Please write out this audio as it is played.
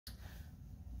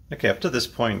Okay, up to this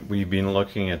point, we've been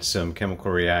looking at some chemical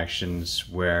reactions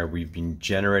where we've been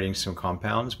generating some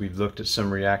compounds. We've looked at some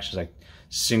reactions like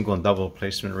single and double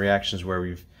replacement reactions where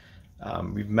we've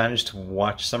managed to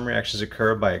watch some reactions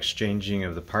occur by exchanging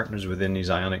of the partners within these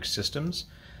ionic systems.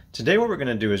 Today what we're going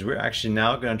to do is we're actually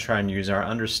now going to try and use our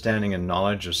understanding and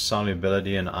knowledge of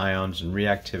solubility and ions and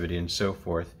reactivity and so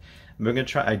forth. And we're going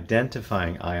to try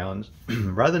identifying ions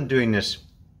rather than doing this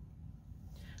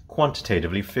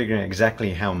quantitatively, figuring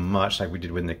exactly how much, like we did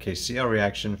with the KCl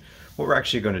reaction. What we're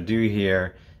actually going to do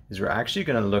here is we're actually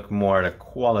going to look more at a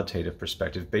qualitative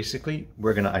perspective. Basically,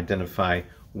 we're going to identify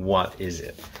what is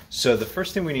it. So the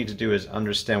first thing we need to do is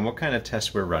understand what kind of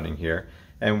test we're running here.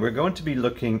 And we're going to be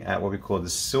looking at what we call the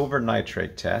silver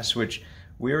nitrate test, which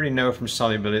we already know from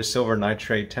solubility. Silver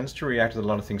nitrate tends to react with a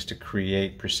lot of things to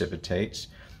create precipitates.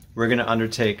 We're going to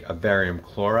undertake a barium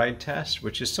chloride test,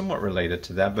 which is somewhat related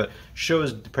to that, but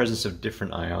shows the presence of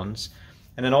different ions.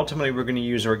 And then ultimately we're going to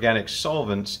use organic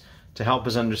solvents to help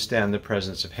us understand the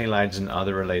presence of halides and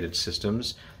other related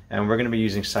systems. And we're going to be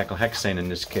using cyclohexane in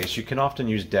this case. You can often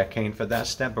use decane for that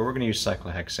step, but we're going to use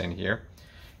cyclohexane here.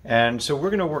 And so we're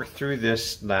going to work through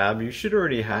this lab. You should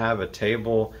already have a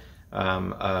table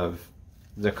of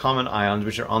the common ions,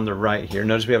 which are on the right here.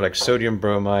 Notice we have like sodium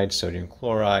bromide, sodium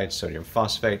chloride, sodium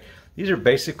phosphate. These are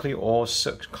basically all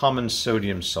common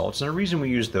sodium salts. And the reason we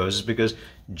use those is because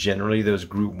generally those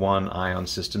group 1 ion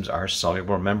systems are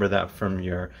soluble. Remember that from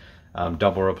your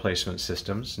double replacement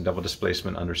systems and double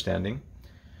displacement understanding.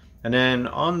 And then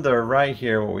on the right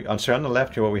here, on the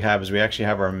left here, what we have is we actually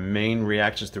have our main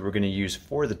reactions that we're going to use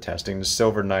for the testing: the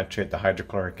silver nitrate, the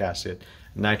hydrochloric acid,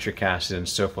 nitric acid, and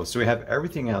so forth. So we have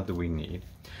everything out that we need.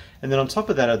 And then on top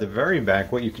of that, at the very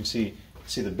back, what you can see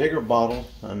the bigger bottle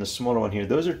and the smaller one here.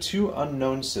 Those are two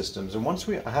unknown systems. And once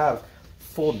we have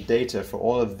full data for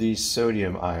all of these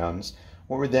sodium ions,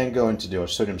 what we're then going to do, or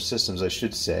sodium systems, I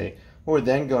should say, what we're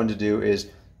then going to do is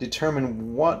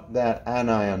determine what that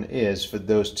anion is for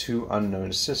those two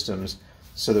unknown systems,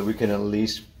 so that we can at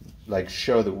least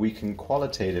show that we can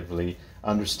qualitatively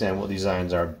understand what these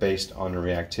ions are based on a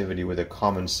reactivity with a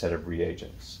common set of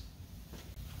reagents.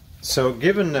 So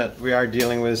given that we are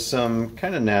dealing with some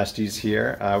kind of nasties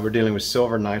here, we're dealing with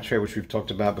silver nitrate, which we've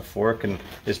talked about before,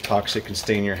 is toxic, can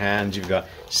stain your hands. You've got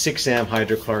 6-am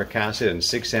hydrochloric acid and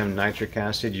 6-am nitric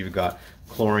acid. You've got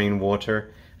chlorine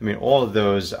water. I mean, all of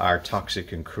those are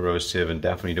toxic and corrosive and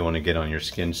definitely don't want to get on your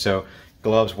skin. So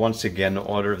gloves, once again, the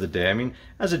order of the day. I mean,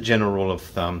 as a general rule of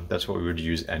thumb, that's what we would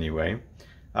use anyway.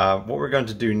 What we're going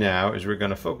to do now is we're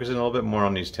going to focus in a little bit more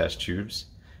on these test tubes.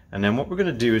 And then what we're going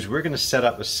to do is we're going to set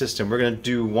up a system. We're going to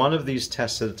do one of these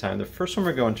tests at a time. The first one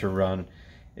we're going to run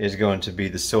is going to be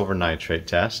the silver nitrate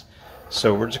test.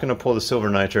 So we're just going to pull the silver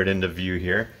nitrate into view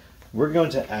here. We're going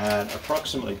to add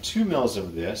approximately 2 mL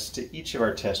of this to each of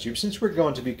our test tubes. Since we're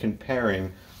going to be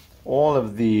comparing all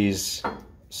of these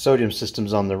sodium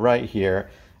systems on the right here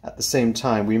at the same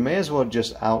time, we may as well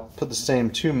just put the same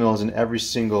 2 mL in every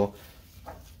single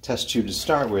test tube to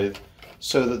start with,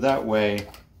 so that way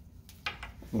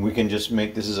we can just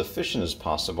make this as efficient as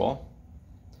possible.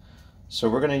 So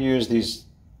we're going to use these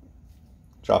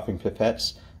dropping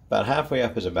pipettes. About halfway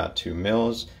up is about 2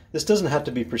 mL. This doesn't have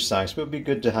to be precise, but it would be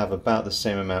good to have about the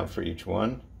same amount for each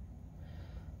one.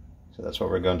 So that's what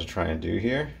we're going to try and do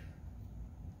here.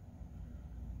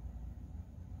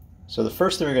 So the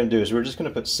first thing we're going to do is we're just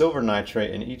going to put silver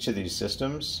nitrate in each of these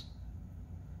systems.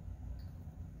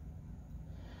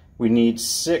 We need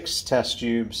 6 test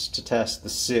tubes to test the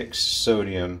 6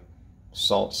 sodium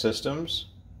salt systems.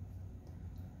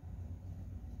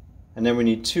 And then we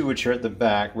need 2 which are at the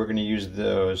back. We're going to use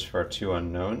those for our 2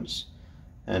 unknowns.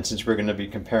 And since we're going to be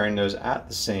comparing those at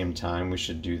the same time, we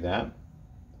should do that.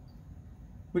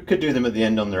 We could do them at the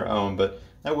end on their own, but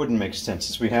that wouldn't make sense.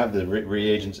 Since we have the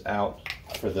reagents out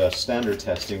for the standard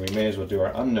testing, we may as well do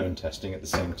our unknown testing at the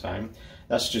same time.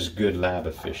 That's just good lab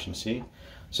efficiency.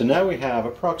 So now we have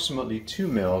approximately 2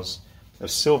 mL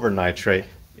of silver nitrate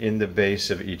in the base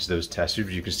of each of those test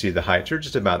tubes. You can see the heights are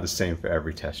just about the same for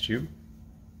every test tube.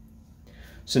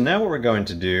 So now what we're going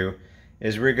to do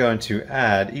is we're going to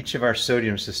add each of our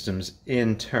sodium systems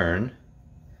in turn.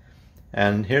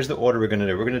 And here's the order we're going to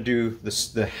do. We're going to do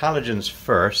the halogens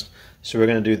first. So we're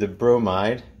going to do the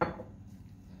bromide,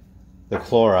 the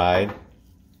chloride,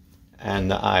 and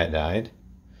the iodide.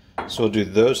 So we'll do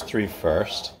those 3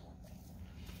 first.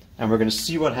 And we're going to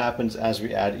see what happens as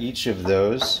we add each of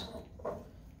those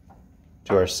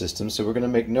to our system. So we're going to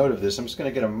make note of this. I'm just going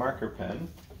to get a marker pen.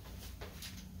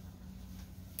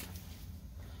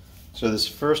 So this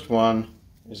first one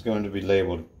is going to be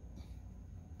labeled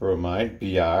bromide,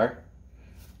 Br.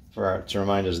 to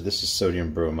remind us this is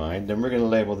sodium bromide. Then we're going to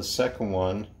label the second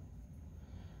one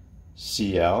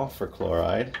Cl for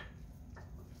chloride.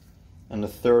 And the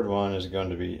third one is going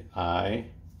to be I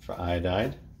for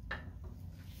iodide.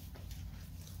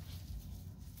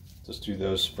 Let's do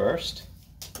those first.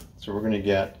 So we're going to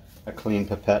get a clean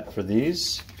pipette for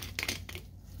these.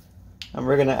 And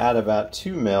we're going to add about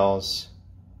 2 mL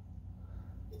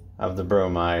of the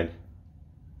bromide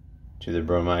to the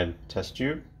bromide test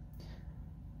tube.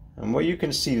 And what you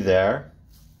can see there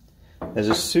is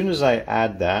as soon as I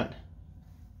add that,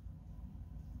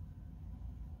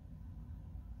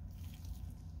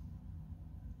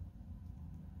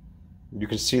 you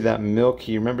can see that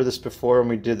milky, remember this before when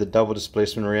we did the double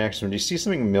displacement reaction, when you see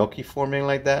something milky forming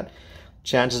like that,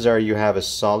 chances are you have a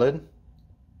solid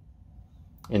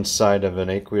inside of an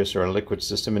aqueous or a liquid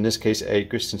system. In this case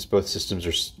aqueous, since both systems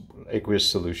are aqueous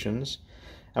solutions.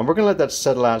 And we're going to let that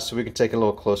settle out so we can take a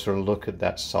little closer look at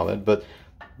that solid. But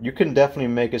you can definitely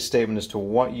make a statement as to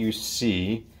what you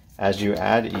see as you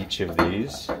add each of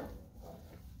these.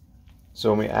 So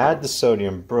when we add the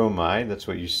sodium bromide, that's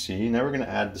what you see. Now we're going to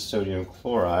add the sodium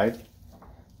chloride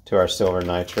to our silver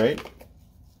nitrate.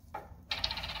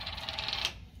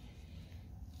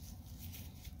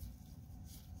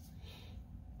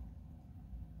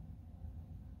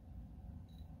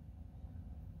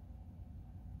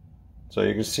 So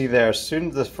you can see there, as soon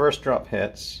as the first drop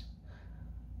hits,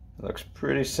 it looks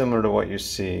pretty similar to what you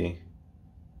see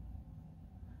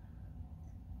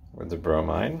with the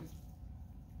bromide.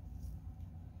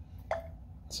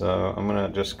 So I'm going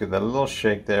to just give that a little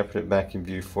shake there, put it back in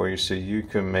view for you so you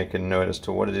can make a note as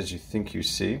to what it is you think you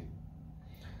see.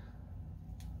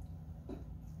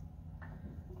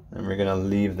 And we're going to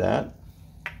leave that.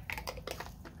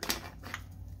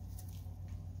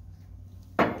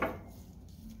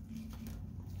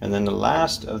 And then the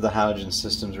last of the halogen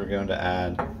systems we're going to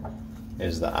add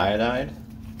is the iodide.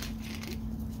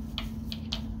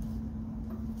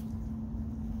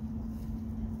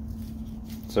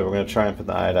 So we're going to try and put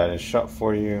the iodide in shot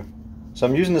for you. So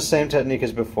I'm using the same technique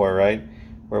as before, right?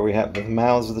 Where we have the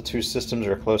mouths of the two systems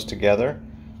are close together.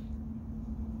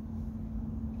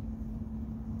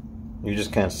 You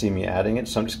just can't see me adding it,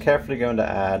 so I'm just carefully going to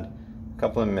add a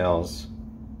couple of mils.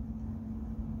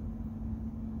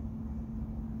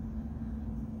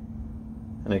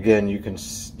 And again, you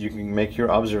can make your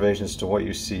observations to what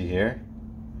you see here.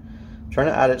 I'm trying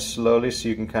to add it slowly so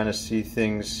you can kind of see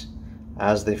things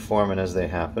as they form and as they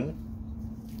happen.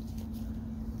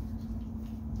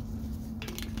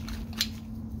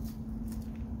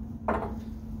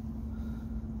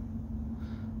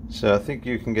 So I think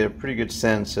you can get a pretty good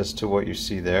sense as to what you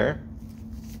see there.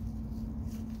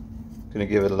 I'm going to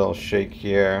give it a little shake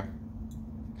here.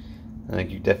 I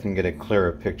think you definitely get a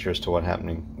clearer picture as to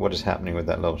what is happening with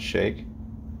that little shake.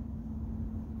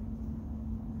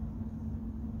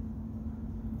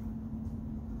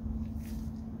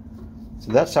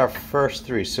 So that's our first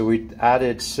three. So we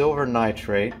added silver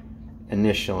nitrate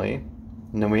initially,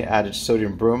 and then we added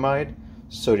sodium bromide,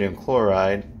 sodium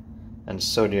chloride, and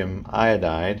sodium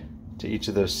iodide to each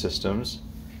of those systems.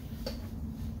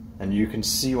 And you can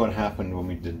see what happened when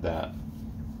we did that.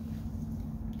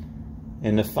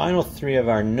 In the final three of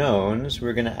our knowns,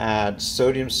 we're going to add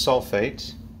sodium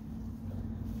sulfate,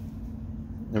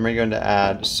 then we're going to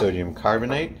add sodium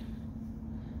carbonate,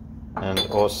 and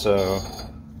also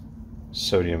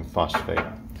sodium phosphate.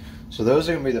 So those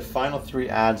are going to be the final three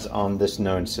adds on this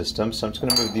known system. So I'm just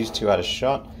going to move these two out of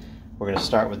shot. We're going to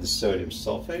start with the sodium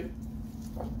sulfate.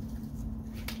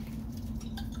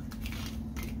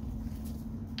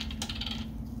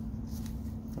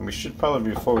 And we should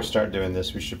probably, before we start doing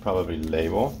this, we should probably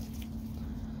label.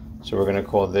 So we're going to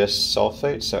call this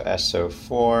sulfate, so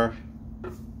SO4,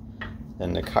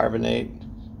 then the carbonate.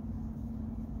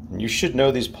 And you should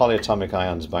know these polyatomic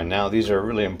ions by now. These are a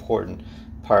really important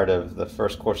part of the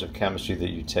first course of chemistry that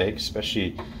you take,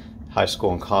 especially high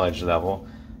school and college level.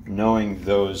 Knowing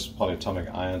those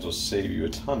polyatomic ions will save you a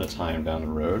ton of time down the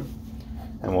road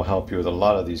and will help you with a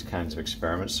lot of these kinds of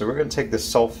experiments. So we're going to take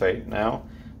this sulfate now.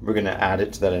 We're going to add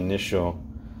it to that initial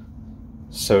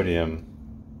silver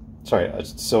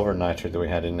nitrate that we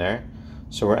had in there.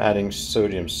 So we're adding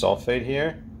sodium sulfate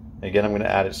here. Again, I'm going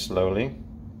to add it slowly.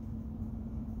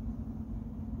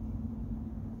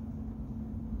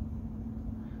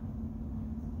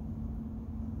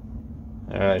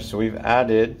 Alright, so we've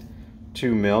added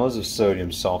 2 mils of sodium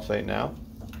sulfate now.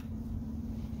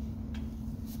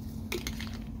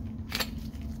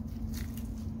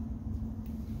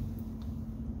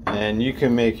 And you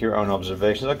can make your own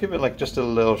observations. I'll give it like just a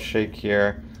little shake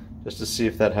here, just to see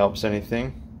if that helps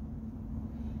anything.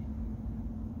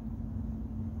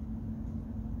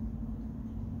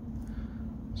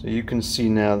 So you can see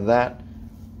now that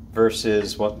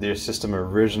versus what the system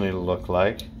originally looked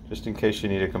like, just in case you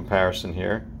need a comparison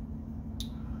here.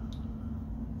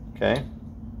 Okay.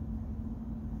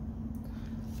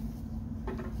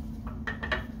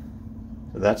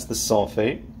 So that's the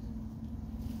sulfate.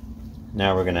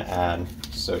 Now we're going to add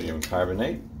sodium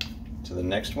carbonate to the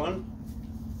next one.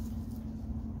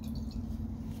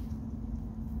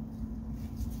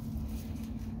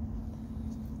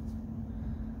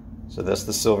 So that's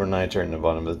the silver nitrate in the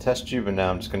bottom of the test tube, and now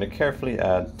I'm just going to carefully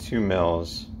add 2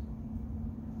 mils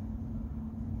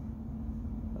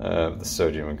of the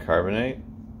sodium carbonate.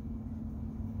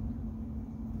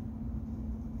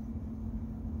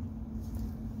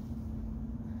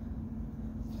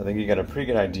 So I think you got a pretty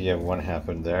good idea of what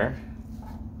happened there.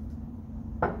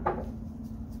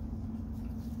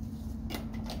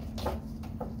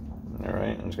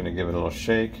 Alright, I'm just going to give it a little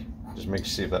shake, just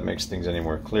see if that makes things any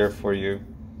more clear for you.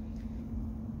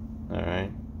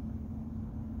 Alright,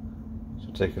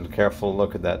 so take a careful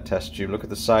look at that test tube, look at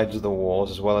the sides of the walls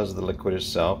as well as the liquid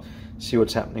itself, see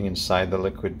what's happening inside the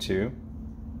liquid too,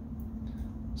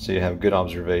 so you have good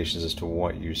observations as to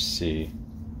what you see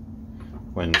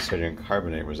when sodium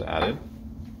carbonate was added.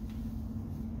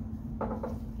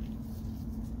 And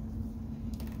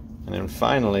then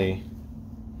finally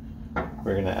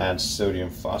we're going to add sodium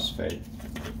phosphate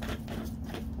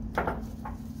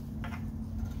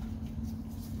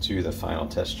to the final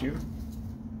test tube.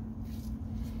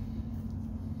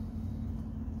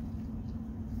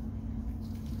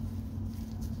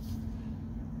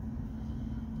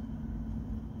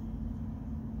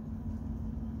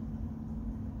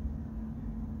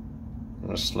 I'm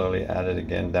going to slowly add it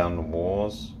again down the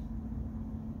walls.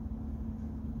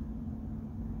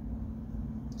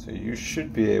 So you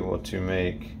should be able to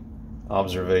make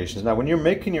observations. Now when you're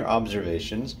making your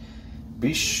observations,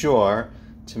 be sure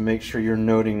to make sure you're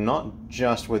noting not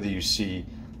just whether you see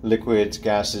liquids,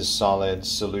 gases,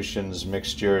 solids, solutions,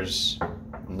 mixtures,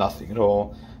 nothing at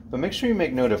all, but make sure you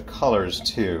make note of colors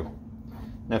too.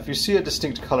 Now if you see a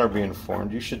distinct color being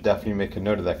formed, you should definitely make a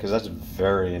note of that, because that's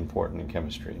very important in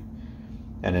chemistry.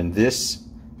 And in this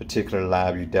particular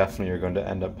lab, you definitely are going to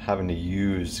end up having to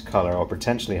use color, or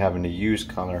potentially having to use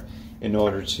color, in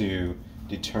order to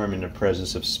determine the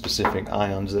presence of specific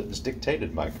ions that is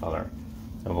dictated by color,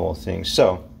 of all things.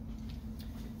 So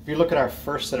if you look at our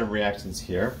first set of reactants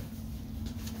here,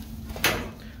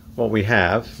 what we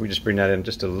have, we just bring that in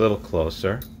just a little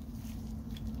closer.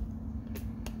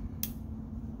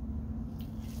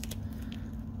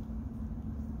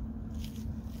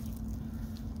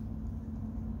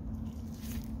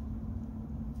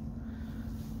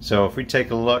 So if we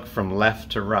take a look from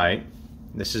left to right,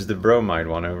 this is the bromide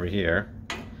one over here.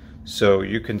 So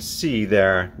you can see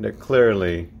there that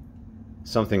clearly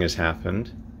something has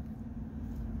happened.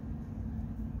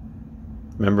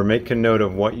 Remember, make a note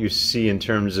of what you see in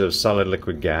terms of solid,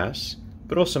 liquid, gas,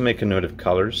 but also make a note of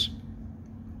colors.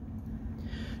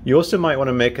 You also might want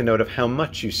to make a note of how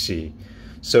much you see.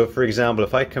 So for example,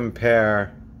 if I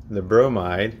compare the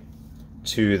bromide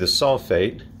to the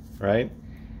sulfate, right?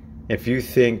 If you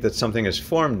think that something is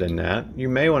formed in that, you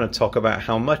may want to talk about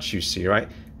how much you see, right?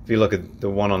 If you look at the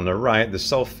one on the right, the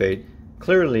sulfate,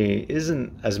 clearly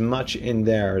isn't as much in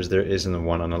there as there is in the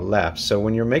one on the left. So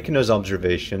when you're making those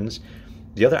observations,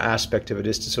 the other aspect of it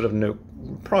is to sort of note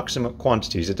approximate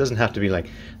quantities. It doesn't have to be like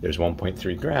there's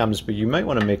 1.3 grams, but you might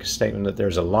want to make a statement that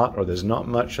there's a lot, or there's not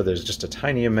much, or there's just a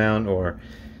tiny amount, or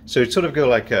so sort of go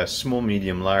like a small,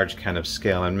 medium, large kind of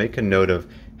scale and make a note of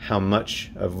how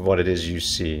much of what it is you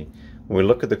see. When we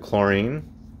look at the chlorine,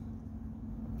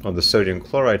 or the sodium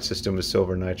chloride system with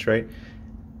silver nitrate,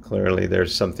 clearly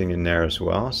there's something in there as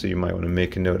well, so you might want to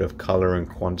make a note of color and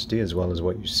quantity as well as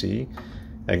what you see.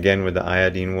 Again with the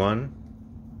iodine one,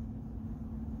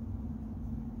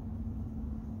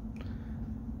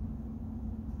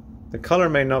 the color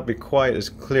may not be quite as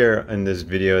clear in this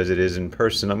video as it is in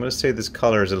person. I'm going to say this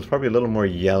color is probably a little more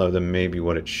yellow than maybe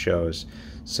what it shows,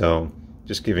 so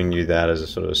just giving you that as a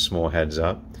sort of small heads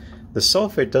up. The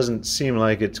sulfate doesn't seem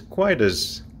like it's quite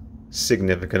as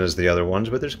significant as the other ones,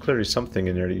 but there's clearly something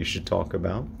in there that you should talk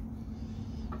about.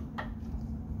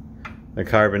 The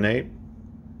carbonate,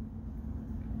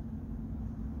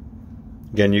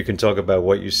 again, you can talk about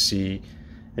what you see,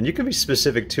 and you can be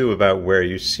specific too about where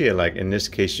you see it. Like in this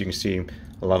case, you can see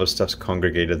a lot of stuff's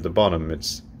congregated at the bottom,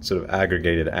 it's sort of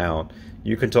aggregated out.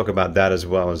 You can talk about that as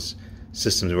well as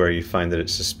systems where you find that it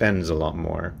suspends a lot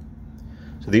more.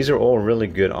 So these are all really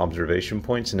good observation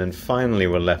points. And then finally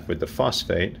we're left with the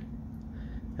phosphate,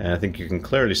 and I think you can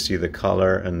clearly see the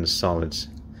color and the solids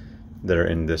that are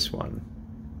in this one.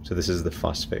 So this is the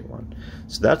phosphate one.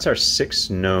 So that's our 6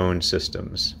 known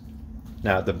systems.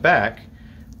 Now at the back,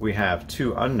 we have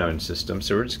 2 unknown systems.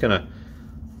 So we're just going to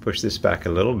push this back a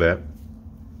little bit.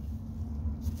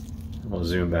 We'll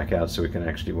zoom back out so we can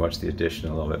actually watch the addition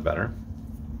a little bit better.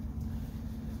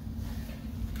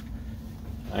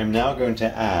 I'm now going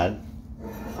to add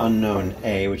unknown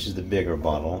A, which is the bigger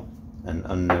bottle, and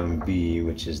unknown B,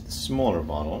 which is the smaller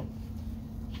bottle.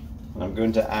 And I'm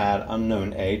going to add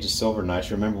unknown A to silver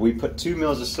nitrate. Remember, we put 2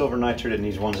 mils of silver nitrate in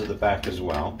these ones at the back as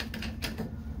well.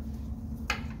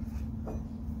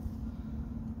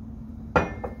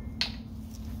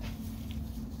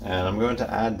 And I'm going to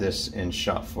add this in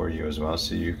shot for you as well,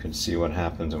 so you can see what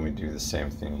happens when we do the same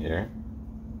thing here.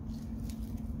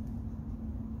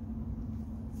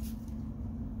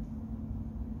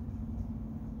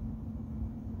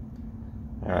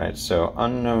 Alright, so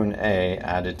unknown A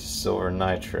added to silver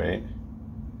nitrate.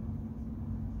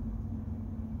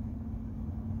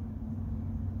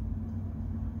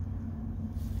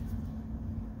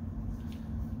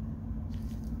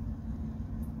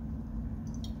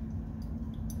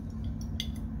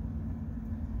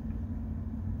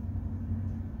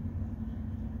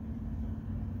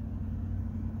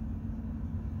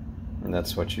 And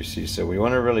that's what you see. So we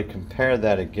want to really compare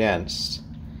that against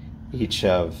each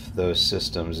of those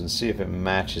systems and see if it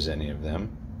matches any of them.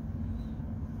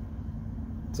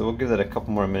 So we'll give that a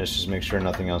couple more minutes just to make sure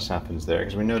nothing else happens there,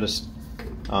 because we noticed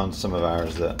on some of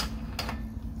ours that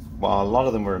while a lot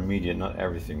of them were immediate, not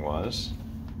everything was.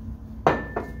 And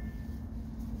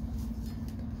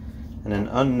then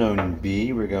unknown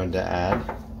B we're going to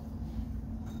add.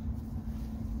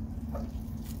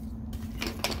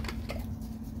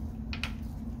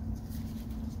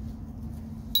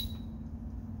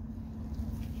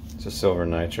 So silver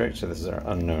nitrate, so this is our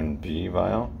unknown B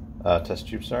vial, test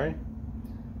tube, sorry.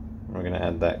 We're going to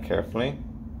add that carefully.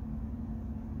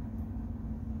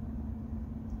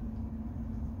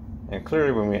 And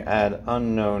clearly when we add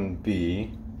unknown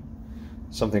B,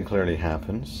 something clearly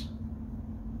happens.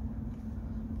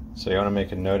 So you want to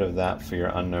make a note of that for your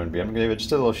unknown B. I'm going to give it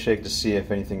just a little shake to see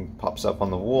if anything pops up on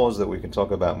the walls that we can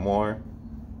talk about more.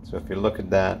 So if you look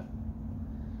at that,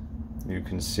 you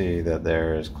can see that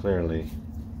there is clearly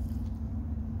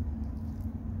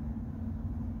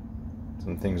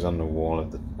some things on the wall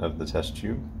of the test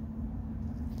tube.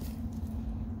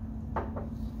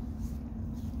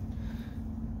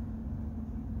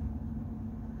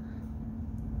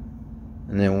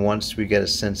 And then once we get a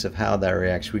sense of how that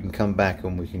reacts, we can come back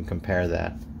and we can compare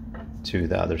that to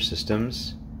the other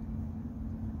systems.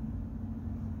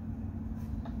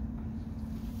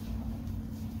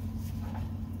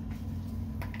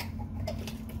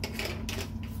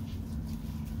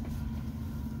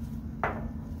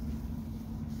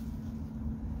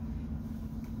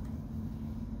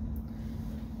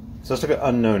 So let's look at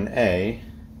unknown A.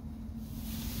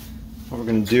 What we're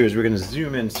going to do is we're going to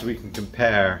zoom in so we can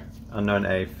compare unknown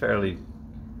A fairly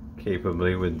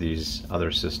capably with these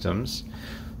other systems.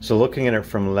 So looking at it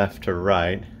from left to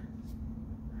right,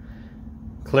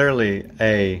 clearly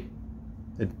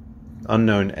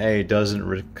unknown A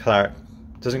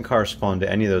doesn't correspond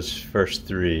to any of those first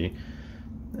 3.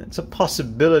 It's a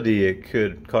possibility it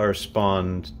could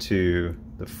correspond to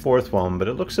the 4th one, but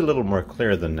it looks a little more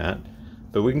clear than that.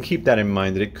 But we can keep that in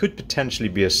mind, that it could potentially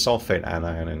be a sulfate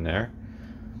anion in there.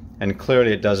 And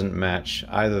clearly it doesn't match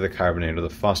either the carbonate or the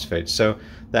phosphate. So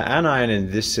the anion in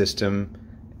this system,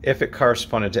 if it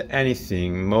corresponded to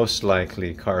anything, most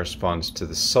likely corresponds to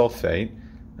the sulfate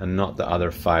and not the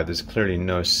other 5. There's clearly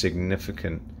no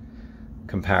significant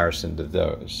comparison to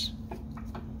those.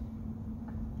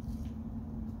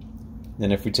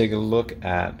 Then if we take a look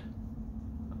at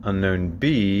unknown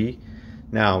B,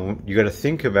 now you got to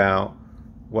think about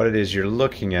what it is you're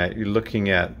looking at. You're looking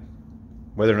at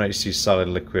whether or not you see solid,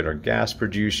 liquid, or gas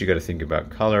produced. You got to think about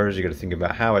colors. You got to think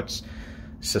about how it's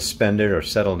suspended or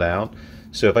settled out.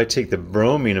 So if I take the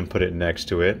bromine and put it next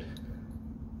to it,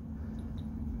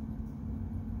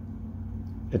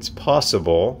 it's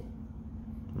possible,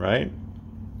 right?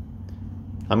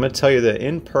 I'm going to tell you that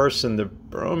in person, the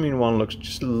bromine one looks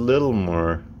just a little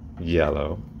more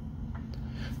yellow.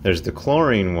 There's the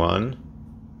chlorine one,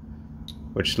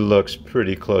 which looks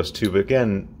pretty close to, but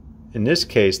again, in this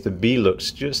case, the B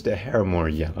looks just a hair more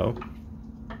yellow.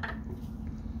 I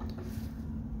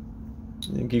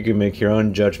think you can make your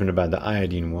own judgment about the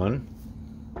iodine one.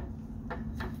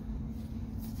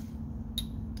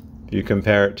 If you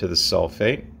compare it to the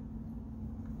sulfate,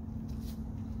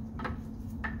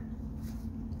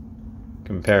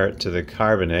 compare it to the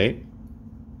carbonate,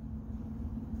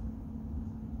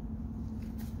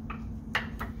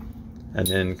 and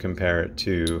then compare it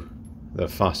to the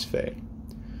phosphate.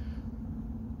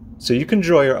 So you can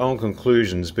draw your own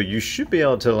conclusions, but you should be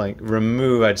able to like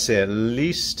remove, I would say at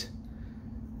least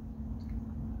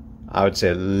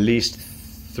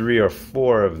 3 or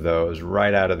 4 of those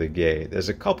right out of the gate. There's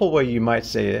a couple where you might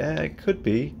say, it could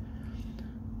be.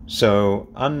 So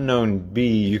unknown B,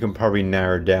 you can probably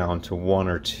narrow down to 1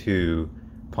 or 2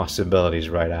 possibilities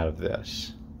right out of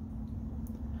this.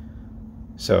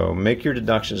 So make your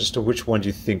deductions as to which ones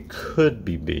you think could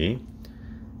be B.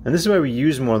 And this is why we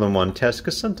use more than one test,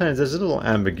 because sometimes there's a little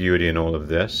ambiguity in all of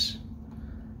this.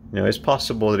 You know, it's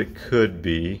possible that it could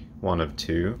be one of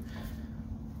 2.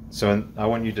 So I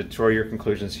want you to draw your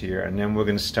conclusions here, and then we're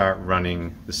going to start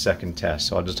running the second test.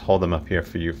 So I'll just hold them up here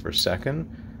for you for a second,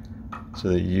 so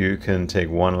that you can take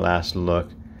one last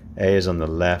look. A is on the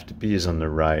left, B is on the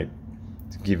right,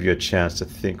 to give you a chance to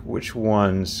think which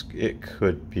ones it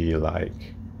could be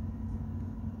like.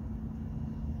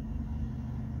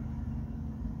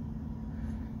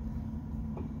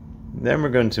 Then we're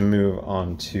going to move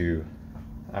on to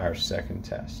our second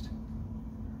test.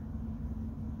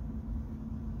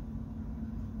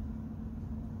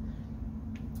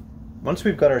 Once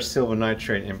we've got our silver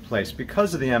nitrate in place,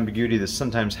 because of the ambiguity that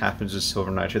sometimes happens with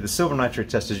silver nitrate, the silver nitrate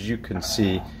test, as you can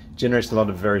see, generates a lot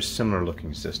of very similar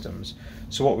looking systems.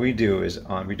 So what we do is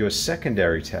we do a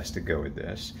secondary test to go with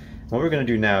this. What we're going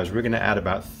to do now is we're going to add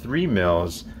about 3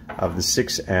 mils of the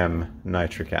 6M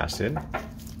nitric acid.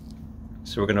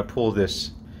 So we're going to pull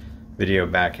this video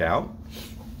back out.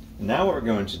 Now what we're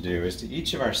going to do is to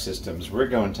each of our systems we're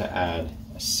going to add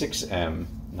a 6M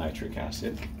nitric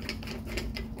acid.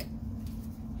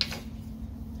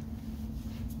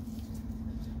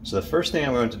 So the first thing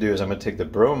I'm going to do is I'm going to take the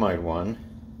bromide one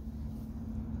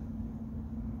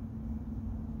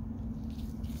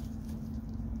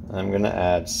and I'm going to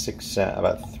add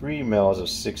about 3 mils of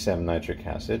 6M nitric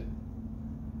acid.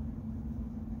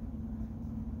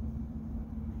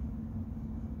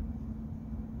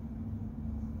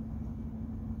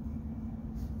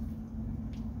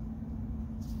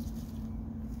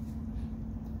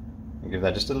 Give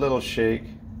that just a little shake.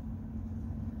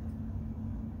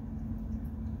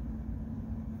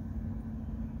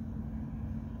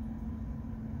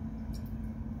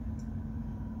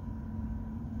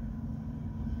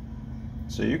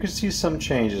 So you can see some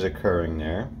changes occurring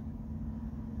there.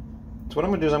 So what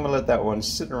I'm going to do is I'm going to let that one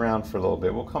sit around for a little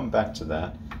bit. We'll come back to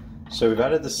that. So we've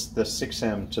added the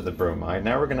 6M to the bromide.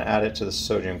 Now we're going to add it to the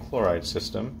sodium chloride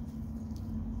system.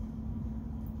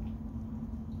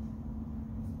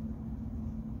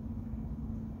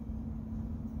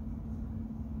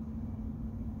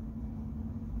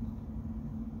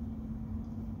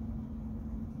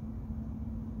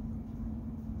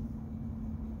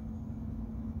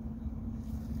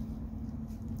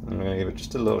 I'm going to give it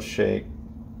just a little shake.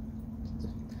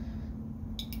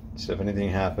 So if anything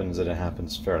happens, that it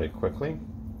happens fairly quickly.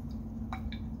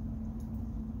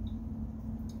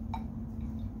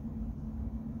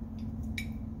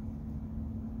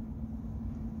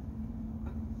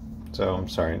 So I'm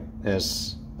sorry,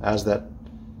 as that,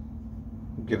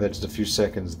 give that just a few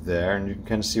seconds there, and you can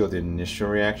kind of see what the initial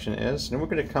reaction is. And we're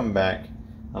going to come back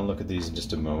and look at these in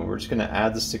just a moment. We're just going to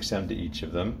add the 6M to each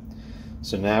of them.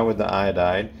 So now with the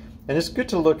iodide, and it's good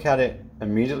to look at it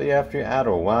immediately after you add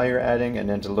or while you're adding, and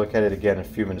then to look at it again a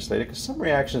few minutes later, because some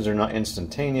reactions are not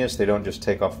instantaneous, they don't just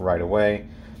take off right away,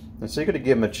 and so you've got to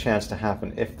give them a chance to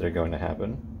happen if they're going to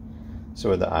happen. So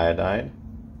with the iodide,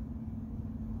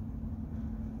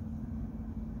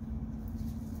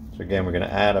 so again we're going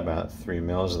to add about 3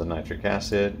 mils of the nitric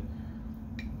acid.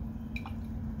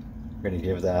 We're going to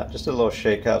give that just a little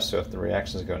shake up, so if the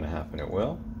reaction is going to happen, it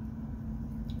will.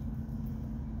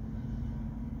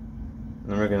 And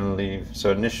then we're going to leave,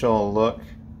 so initial look,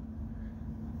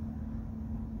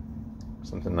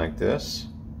 something like this.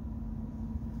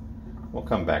 We'll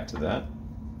come back to that.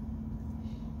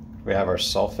 We have our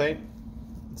sulfate.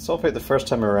 Sulfate the first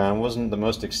time around wasn't the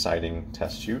most exciting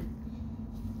test shoot.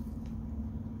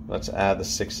 Let's add the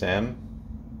 6M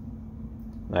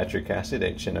nitric acid,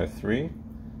 HNO3.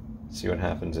 See what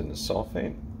happens in the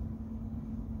sulfate.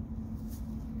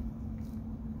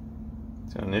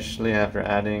 So initially after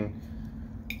adding,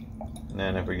 and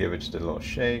then if we give it just a little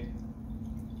shake,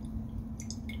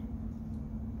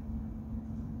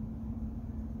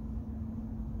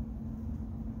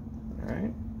 all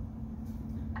right.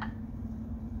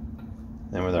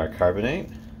 Then with our carbonate,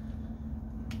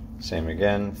 same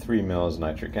again, 3 mils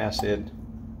nitric acid.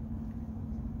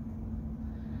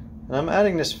 And I'm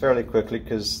adding this fairly quickly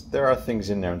because there are things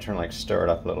in there. I'm trying to like stir it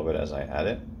up a little bit as I add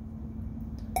it.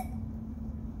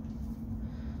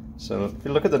 So So if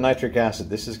you look at the nitric acid,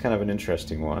 this is kind of an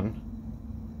interesting one.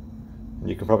 And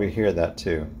you can probably hear that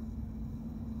too.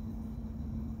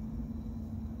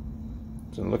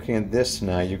 So looking at this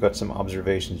now, you've got some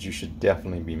observations you should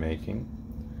definitely be making.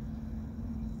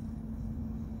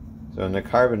 So in the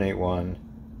carbonate one,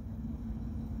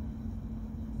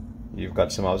 you've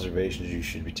got some observations you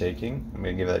should be taking. I'm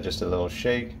going to give that just a little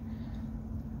shake.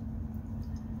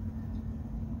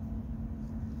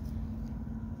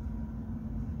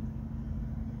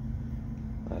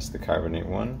 That's the carbonate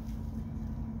one.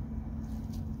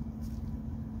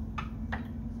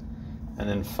 And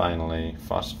then finally,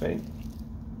 phosphate.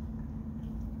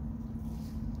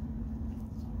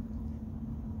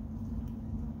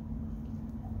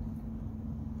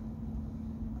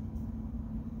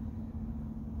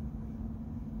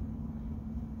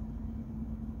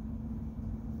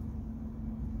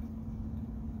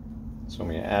 So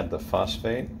we add the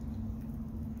phosphate.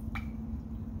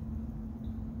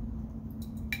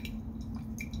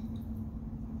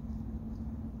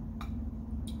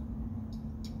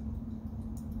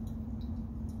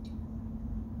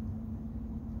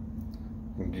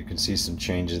 You can see some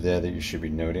changes there that you should be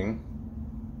noting.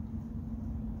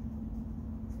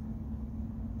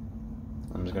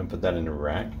 I'm just going to put that in a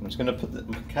rack. I'm just going to put the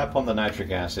cap on the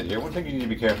nitric acid here. One thing you need to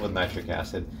be careful with nitric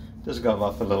acid, it does give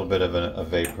off a little bit of a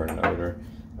vapor and odor.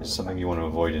 It's something you want to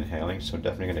avoid inhaling, so I'm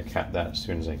definitely going to cap that as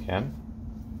soon as I can.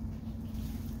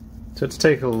 So let's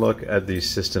take a look at these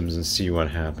systems and see what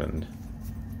happened.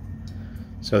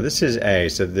 So this is A,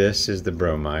 so this is the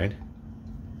bromide.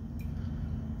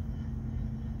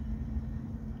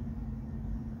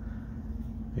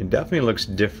 It definitely looks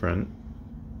different.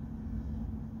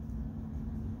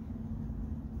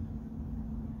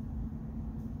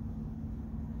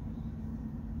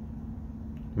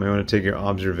 You might want to take your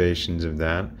observations of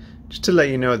that. Just to let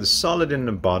you know, the solid in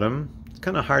the bottom, it's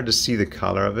kind of hard to see the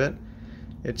color of it.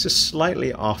 It's a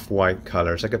slightly off-white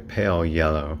color. It's like a pale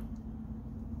yellow.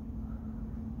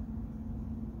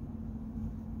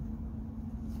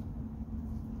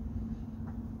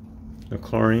 The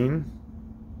chlorine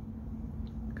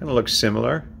kind of looks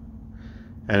similar.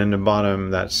 And in the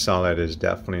bottom, that solid is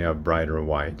definitely a brighter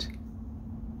white.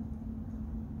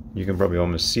 You can probably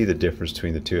almost see the difference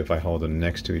between the two if I hold them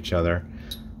next to each other,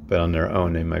 but on their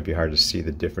own it might be hard to see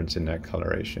the difference in that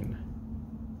coloration.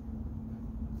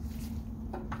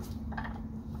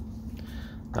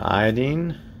 The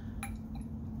iodine,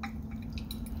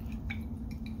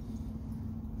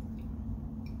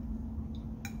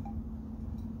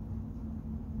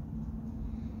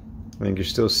 I think you're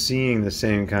still seeing the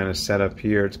same kind of setup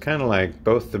here. It's kind of like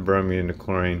both the bromine and the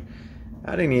chlorine.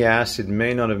 Adding the acid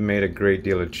may not have made a great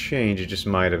deal of change, it just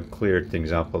might have cleared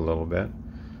things up a little bit.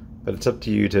 But it's up to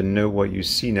you to know what you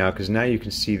see now, because now you can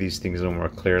see these things a little more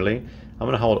clearly. I'm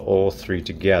going to hold all three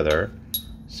together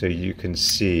so you can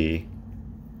see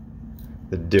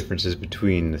the differences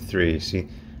between the three. See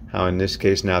how in this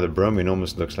case now the bromine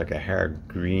almost looks like a hair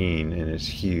green in its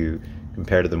hue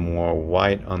compared to the more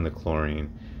white on the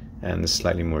chlorine and the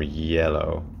slightly more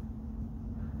yellow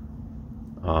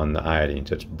on the iodine.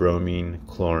 So it's bromine,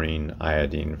 chlorine,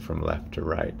 iodine from left to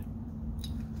right.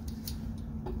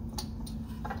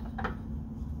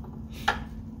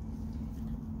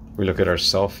 We look at our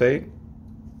sulfate.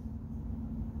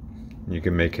 You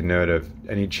can make a note of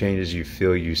any changes you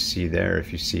feel you see there,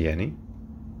 if you see any.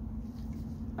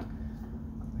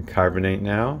 The carbonate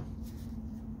now.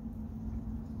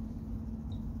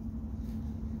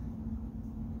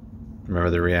 Remember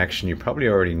the reaction you probably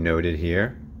already noted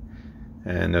here.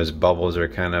 And those bubbles are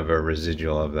kind of a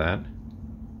residual of that.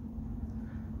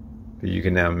 But you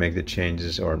can now make the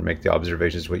changes or make the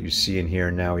observations what you see in here.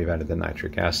 Now we've added the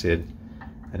nitric acid,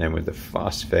 and then with the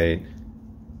phosphate,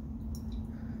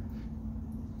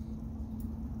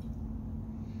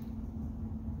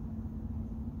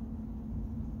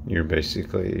 you're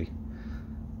basically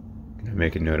going to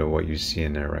make a note of what you see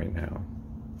in there right now.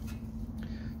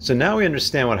 So now we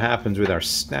understand what happens with our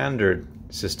standard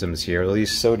systems here, these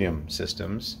sodium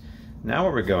systems. Now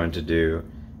what we're going to do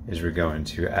is we're going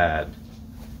to add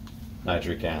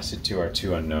nitric acid to our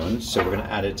two unknowns. So we're going to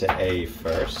add it to A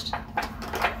first.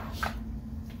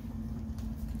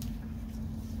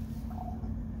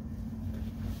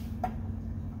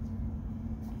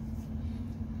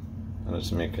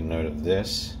 Let's make a note of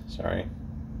this, sorry.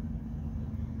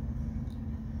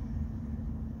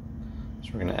 So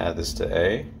we're going to add this to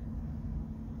A.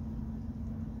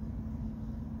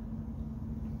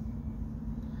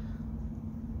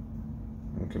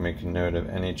 You can make a note of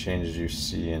any changes you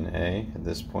see in A at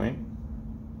this point.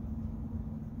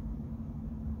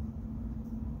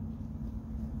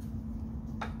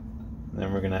 And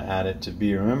then we're we're going to add it to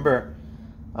B. Remember,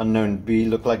 unknown B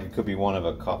looked like it could be one of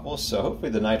a couple, so hopefully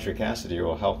the nitric acid here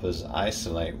will help us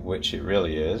isolate which it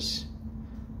really is.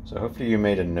 So hopefully you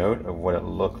made a note of what it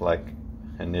looked like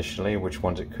initially, which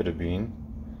ones it could have been.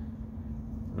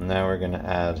 Now we're going to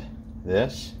add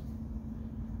this.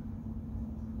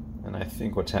 And I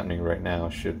think what's happening right now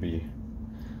should be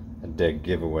a dead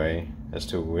giveaway as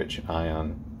to which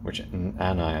anion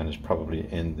is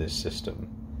probably in this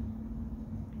system.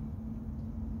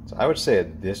 So I would say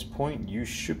at this point you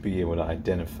should be able to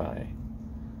identify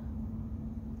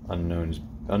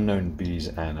unknown B's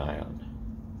anion.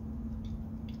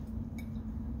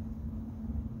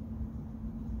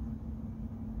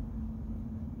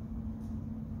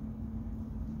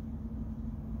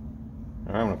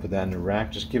 Alright, I'm going to put that in the rack.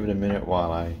 Just give it a minute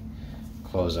while I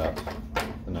close up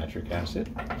the nitric acid.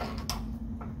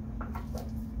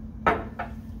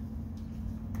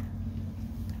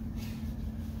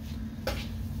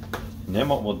 And then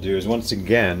what we'll do is, once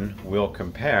again, we'll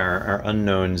compare our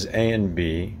unknowns A and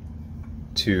B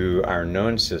to our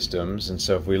known systems. And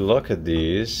so if we look at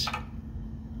these,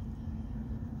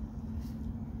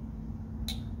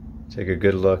 take a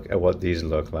good look at what these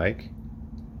look like,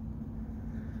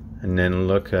 and then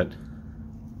look at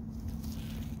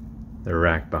the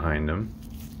rack behind them,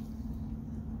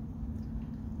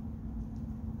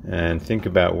 and think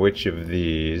about which of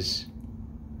these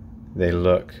they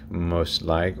look most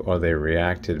like, or they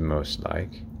reacted most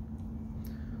like.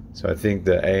 So I think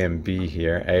the A and B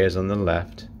here, A is on the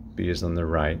left, B is on the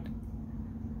right.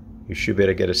 You should be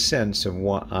able to get a sense of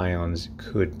what ions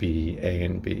could be A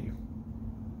and B.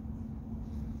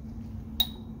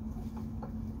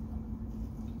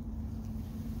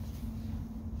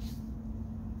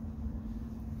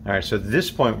 Alright, so at this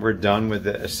point we're done with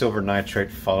the silver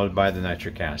nitrate followed by the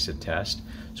nitric acid test.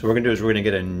 So what we're going to do is we're going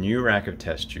to get a new rack of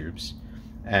test tubes,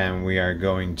 and we are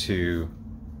going to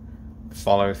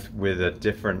follow with a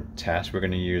different test. We're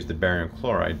going to use the barium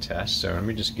chloride test. So let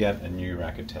me just get a new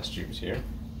rack of test tubes here.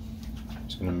 I'm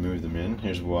just going to move them in.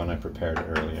 Here's one I prepared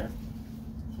earlier.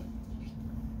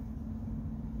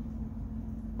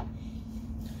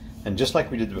 And just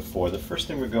like we did before, the first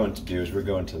thing we're going to do is we're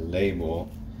going to label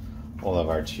all of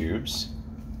our tubes.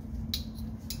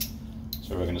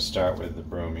 So we're going to start with the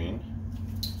bromine.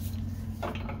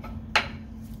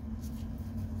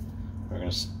 We're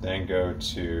going to then go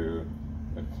to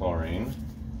the chlorine,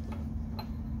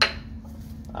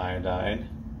 iodide,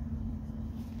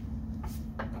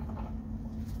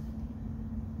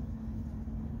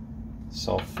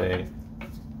 sulfate,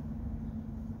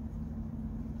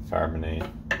 carbonate,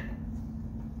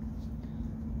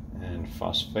 and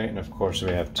phosphate. And of course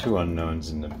we have two unknowns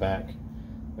in the back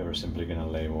that we're simply going to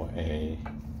label A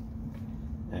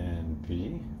and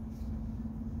B.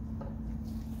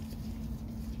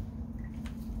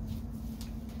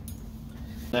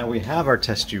 Now we have our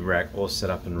test tube rack all set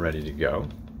up and ready to go.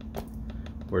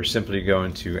 We're simply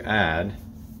going to add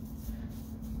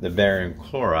the barium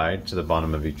chloride to the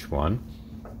bottom of each one.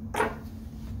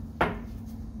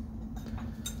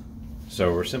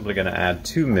 So we're simply going to add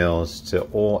 2 mils to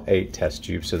all 8 test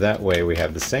tubes, so that way we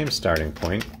have the same starting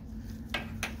point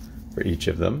for each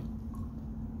of them.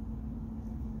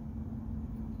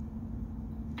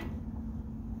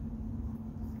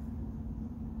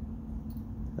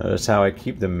 Notice how I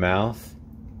keep the mouth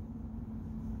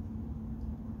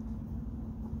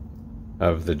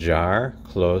of the jar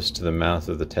close to the mouth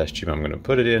of the test tube I'm going to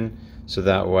put it in, so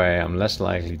that way I'm less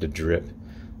likely to drip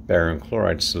barium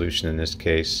chloride solution, in this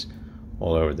case,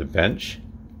 all over the bench.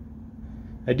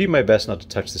 I do my best not to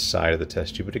touch the side of the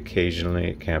test tube, but occasionally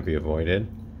it can't be avoided.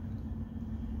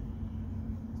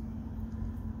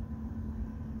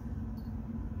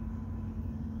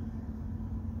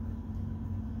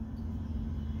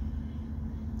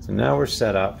 So now we're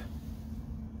set up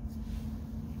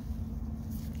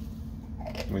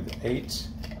with 8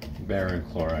 barium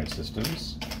chloride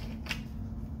systems.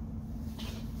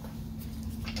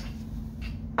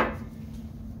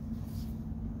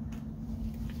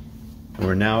 And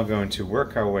we're now going to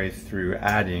work our way through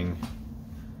adding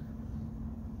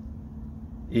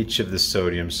each of the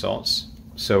sodium salts.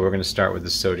 So we're going to start with the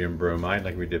sodium bromide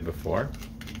like we did before.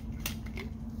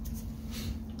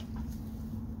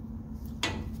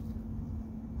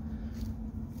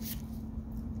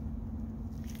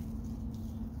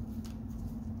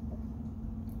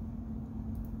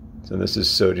 So this is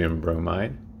sodium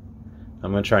bromide.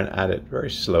 I'm going to try and add it very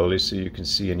slowly so you can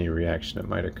see any reaction that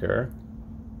might occur.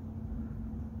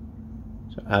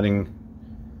 So adding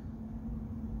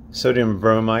sodium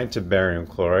bromide to barium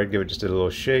chloride, give it just a little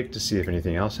shake to see if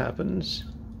anything else happens.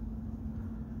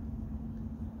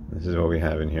 This is what we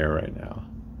have in here right now.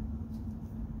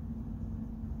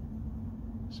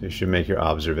 So you should make your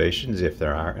observations if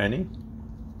there are any.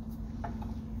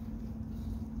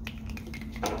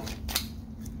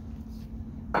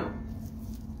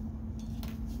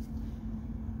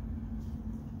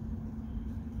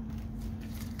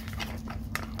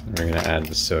 We're going to add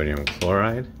the sodium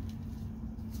chloride.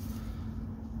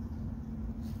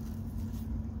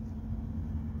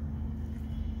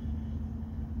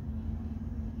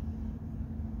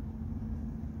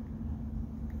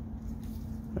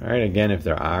 All right, again, if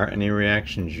there are any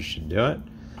reactions, you should do it.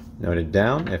 Note it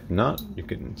down. If not, you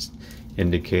can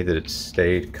indicate that it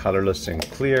stayed colorless and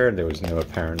clear. There was no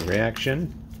apparent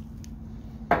reaction.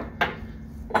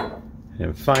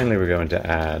 And finally, we're going to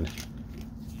add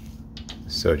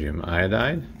sodium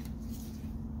iodide.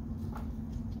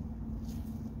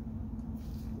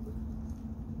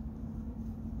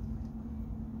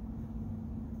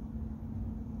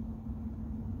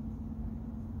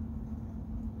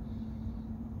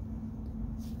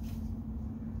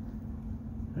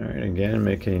 All right, again,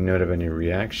 make any note of any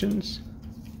reactions.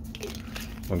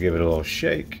 We'll give it a little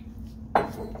shake,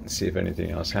 see if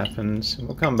anything else happens.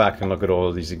 We'll come back and look at all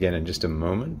of these again in just a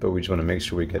moment, but we just want to make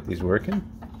sure we get these working.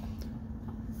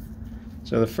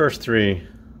 So the first three,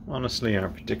 honestly,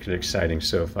 aren't particularly exciting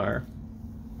so far.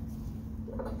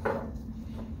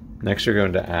 Next, we're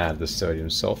going to add the sodium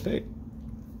sulfate.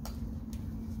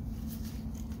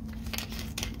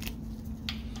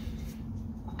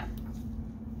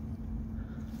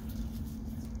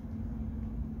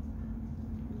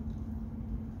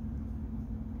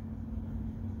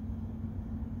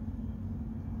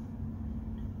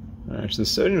 All right, so the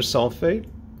sodium sulfate,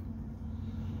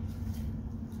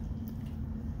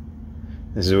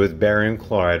 this is with barium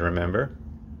chloride, remember.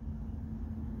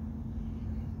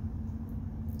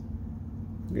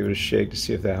 Give it a shake to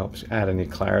see if that helps add any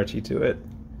clarity to it.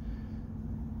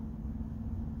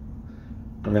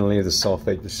 I'm going to leave the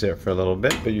sulfate to sit for a little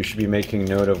bit, but you should be making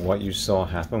note of what you saw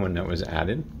happen when that was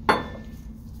added.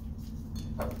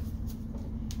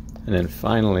 And then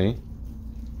finally,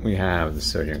 we have the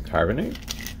sodium carbonate.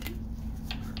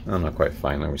 Well, not quite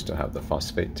finally, we still have the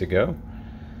phosphate to go.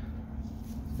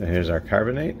 So here's our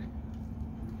carbonate.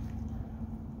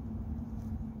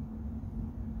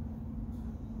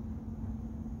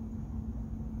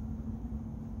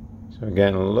 So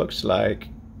again, it looks like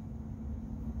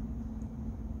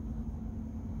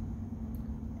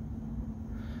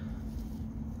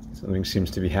something seems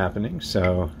to be happening,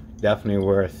 so definitely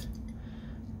worth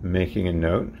making a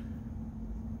note.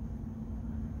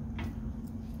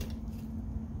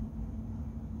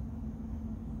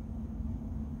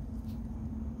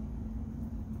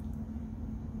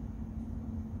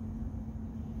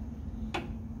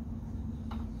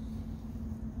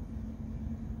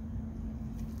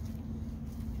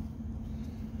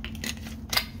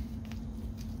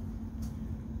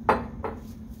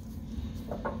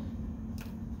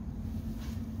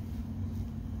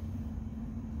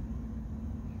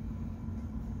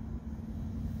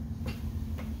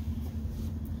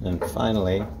 And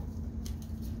finally, I'm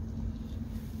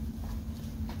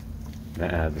going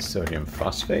to add the sodium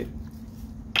phosphate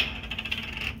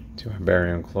to our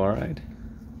barium chloride.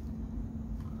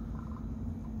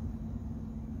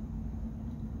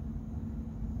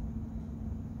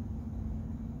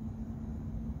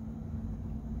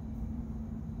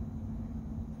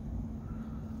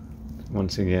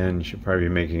 Once again, you should probably be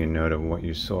making a note of what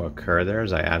you saw occur there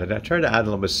as I added it. I tried to add a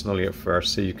little bit slowly at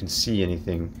first so you can see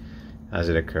anything as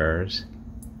it occurs.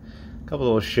 A couple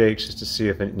little shakes just to see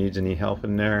if it needs any help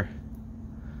in there.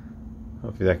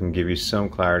 Hopefully that can give you some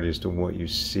clarity as to what you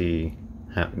see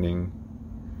happening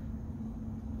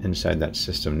inside that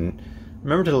system.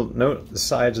 Remember to note the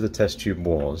sides of the test tube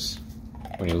walls.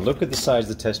 When you look at the sides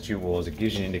of the test tube walls, it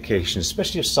gives you an indication,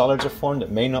 especially if solids are formed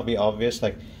that may not be obvious.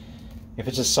 Like if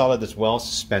it's a solid that's well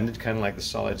suspended, kind of like the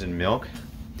solids in milk,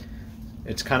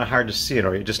 it's kind of hard to see it,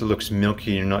 or it just looks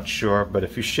milky, you're not sure. But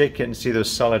if you shake it and see those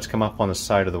solids come up on the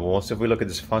side of the wall, so if we look at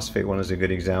this phosphate one as a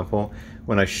good example,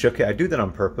 when I shook it, I do that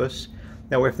on purpose.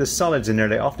 Now if there's solids in there,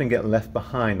 they often get left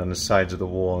behind on the sides of the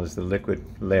wall as the liquid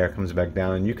layer comes back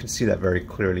down, and you can see that very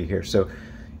clearly here. So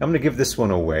I'm going to give this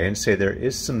one away and say there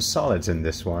is some solids in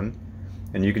this one,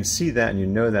 and you can see that, and you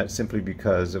know that simply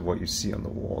because of what you see on the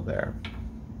wall there.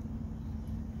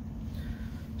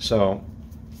 So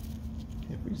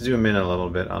if we zoom in a little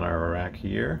bit on our rack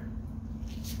here,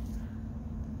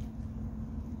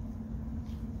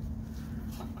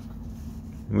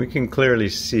 we can clearly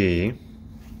see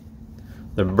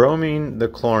the bromine, the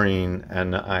chlorine,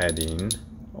 and the iodine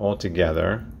all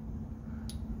together.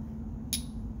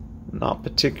 Not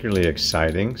particularly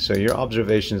exciting, so your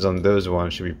observations on those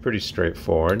ones should be pretty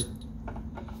straightforward.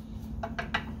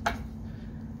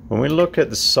 When we look at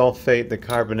the sulfate, the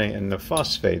carbonate, and the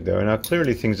phosphate though, now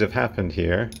clearly things have happened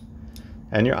here.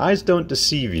 And your eyes don't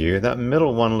deceive you. That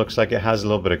middle one looks like it has a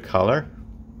little bit of color.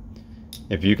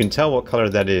 If you can tell what color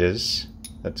that is,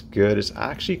 that's good. It's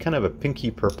actually kind of a pinky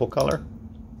purple color.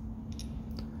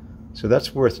 So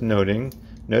that's worth noting.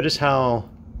 Notice how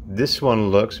this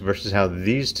one looks versus how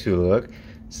these two look.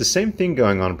 It's the same thing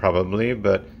going on probably,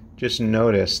 but just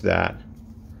notice that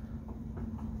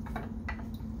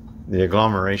the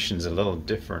agglomeration is a little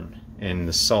different in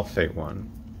the sulfate one.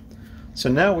 So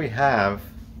now we have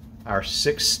our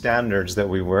 6 standards that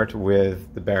we worked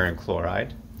with the barium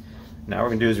chloride. Now what we're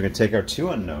going to do is we're going to take our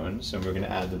 2 unknowns and we're going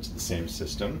to add them to the same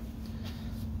system.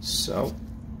 So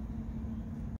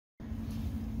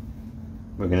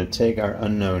we're going to take our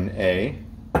unknown A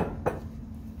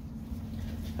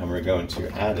and we're going to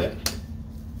add it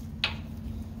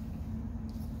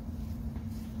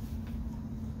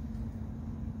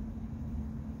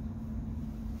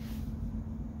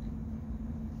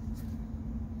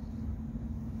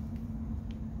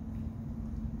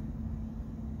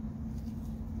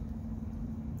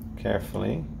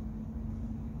carefully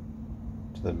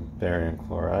to the barium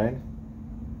chloride.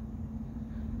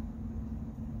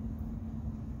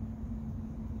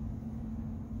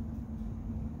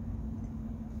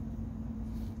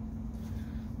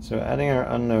 So adding our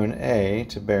unknown A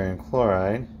to barium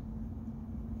chloride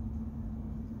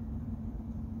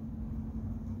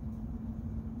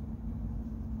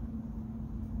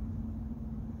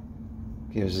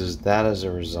gives us that as a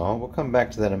result. We'll come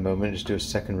back to that in a moment, just do a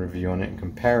second review on it and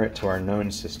compare it to our known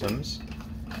systems.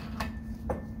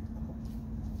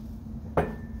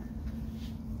 Then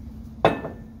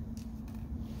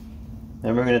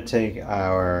we're going to take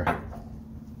our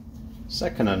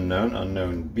second unknown,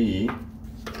 unknown B.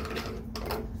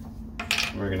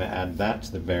 We're going to add that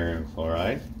to the barium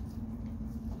chloride.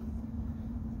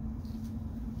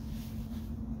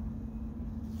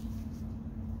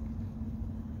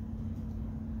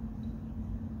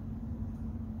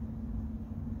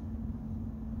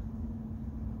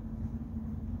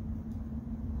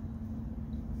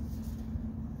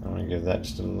 I'm going to give that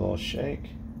just a little shake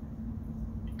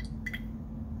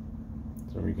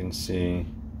so we can see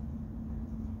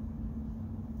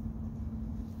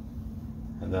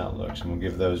how that looks. And we'll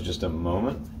give those just a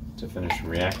moment to finish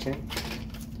reacting.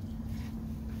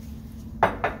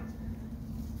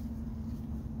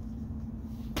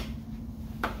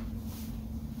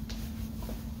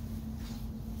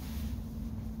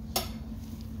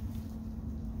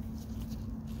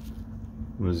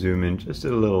 We'll zoom in just a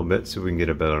little bit so we can get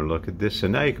a better look at this. So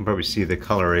now you can probably see the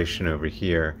coloration over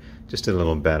here just a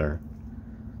little better.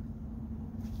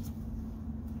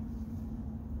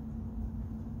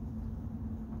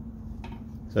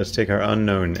 So let's take our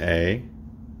unknown A.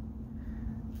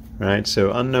 Right,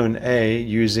 so unknown A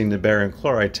using the barium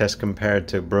chloride test compared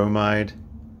to bromide,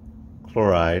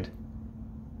 chloride,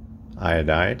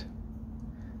 iodide,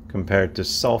 compared to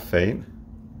sulfate,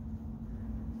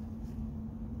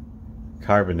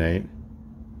 carbonate,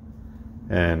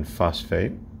 and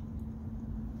phosphate.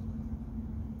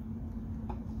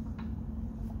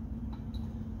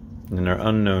 And then our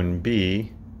unknown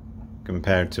B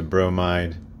compared to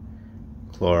bromide,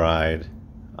 chloride,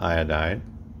 iodide,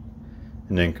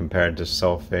 and then compared to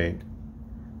sulfate,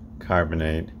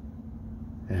 carbonate,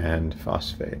 and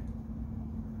phosphate.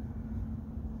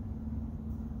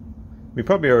 We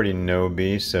probably already know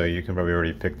B, so you can probably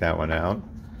already pick that one out.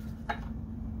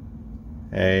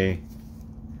 A,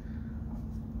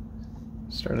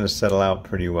 starting to settle out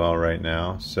pretty well right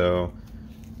now. So,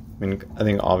 I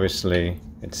think obviously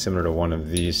it's similar to one of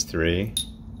these 3.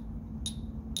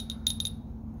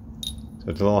 So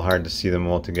it's a little hard to see them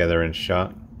all together in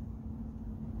shot.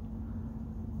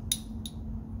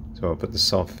 So I'll put the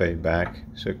sulfate back.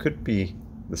 So it could be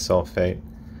the sulfate,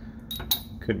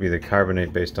 could be the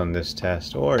carbonate based on this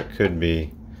test, or it could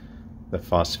be the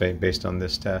phosphate based on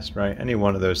this test, right? Any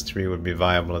one of those 3 would be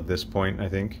viable at this point, I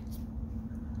think.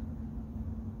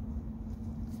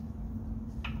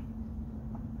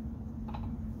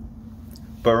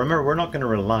 But remember, we're not going to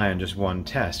rely on just one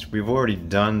test. We've already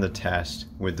done the test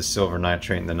with the silver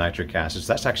nitrate and the nitric acid.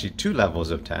 So that's actually 2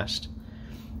 levels of test.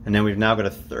 And then we've now got a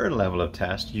 3rd level of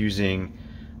test using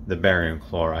the barium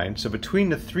chloride. So between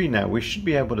the 3 now, we should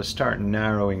be able to start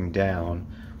narrowing down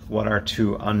what our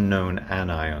 2 unknown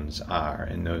anions are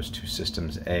in those 2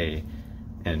 systems, A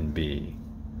and B.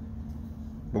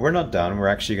 But we're not done. We're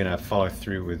actually going to follow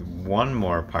through with one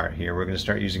more part here. We're going to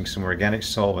start using some organic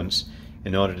solvents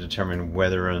in order to determine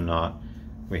whether or not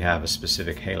we have a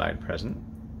specific halide present.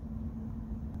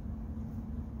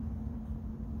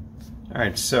 All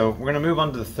right, so we're going to move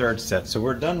on to the third set. So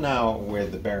we're done now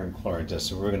with the barium chloride test,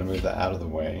 so we're going to move that out of the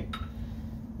way.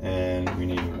 And we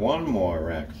need one more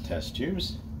rack of test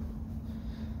tubes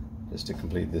just to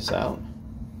complete this out.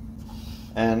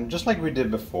 And just like we did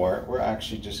before, we're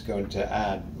actually just going to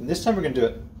add, this time we're going to do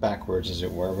it backwards as it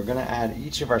were. We're going to add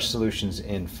each of our solutions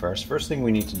in first. First thing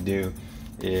we need to do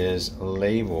is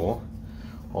label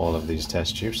all of these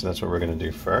test tubes, so that's what we're going to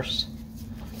do first.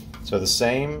 So the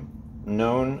same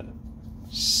known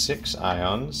 6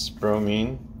 ions,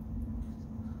 bromine,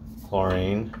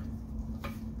 chlorine,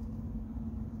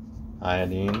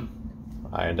 iodine,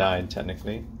 iodide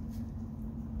technically,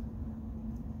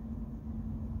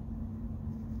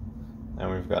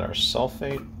 and we've got our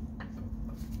sulfate,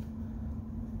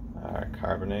 our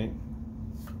carbonate,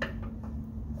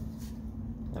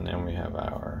 and then we have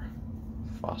our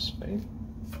phosphate,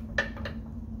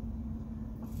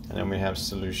 and then we have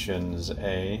solutions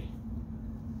A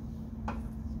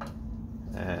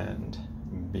and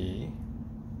B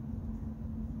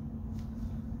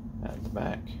at the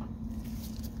back.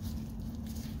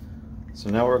 So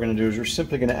now what we're going to do is we're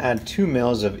simply going to add 2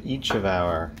 mils of each of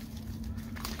our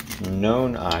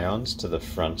known ions to the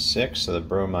front 6, so the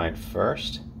bromide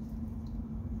first.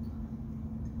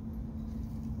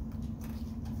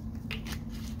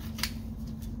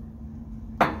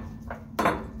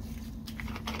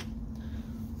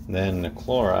 Then the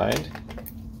chloride.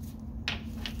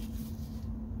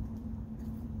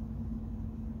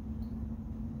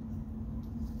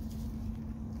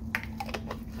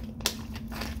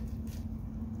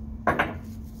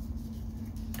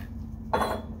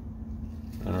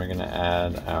 And we're going to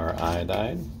add our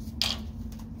iodide.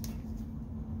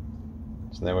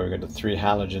 So that way we got the 3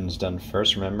 halogens done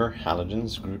first. Remember,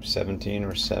 halogens, group 17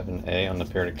 or 7A on the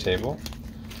periodic table.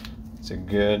 It's a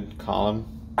good column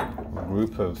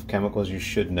group of chemicals you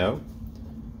should know.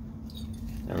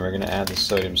 And we're going to add the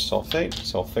sodium sulfate.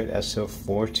 Sulfate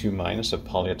SO4 2-, a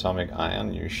polyatomic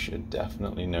ion you should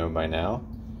definitely know by now.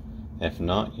 If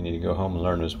not, you need to go home and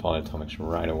learn those polyatomics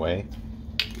right away.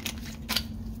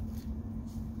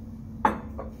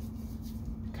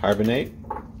 Carbonate,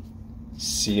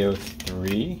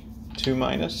 CO3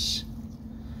 2-.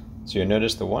 So you'll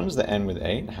notice the ones that end with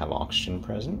 8 have oxygen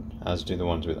present, as do the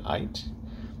ones with ite.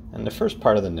 And the first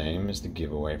part of the name is the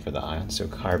giveaway for the ion. So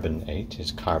carbonate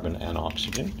is carbon and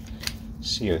oxygen,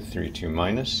 CO3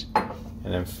 2-.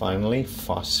 And then finally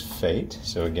phosphate.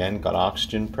 So again, got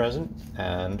oxygen present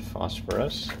and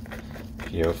phosphorus,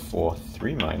 PO4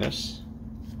 3-.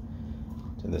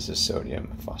 So this is sodium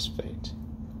phosphate.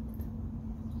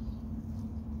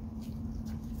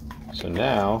 So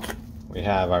now we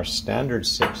have our standard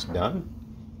 6 done.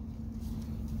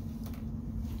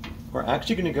 We're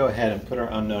actually going to go ahead and put our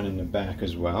unknown in the back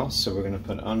as well. So we're going to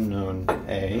put unknown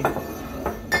A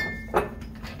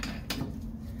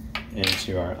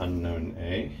into our unknown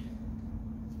A.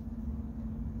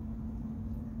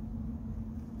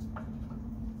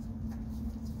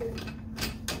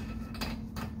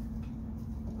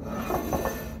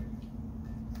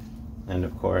 And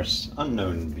of course,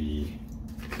 unknown B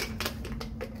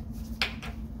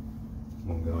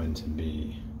will go into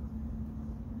B.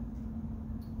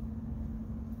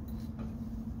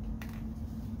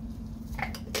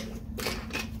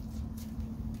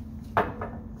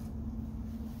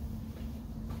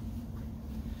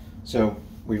 So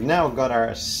we've now got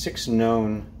our 6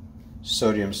 known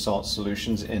sodium salt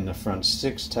solutions in the front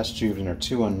 6 test tubes and our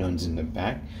 2 unknowns in the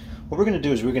back. What we're going to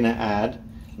do is we're going to add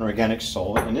an organic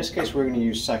solvent. In this case we're going to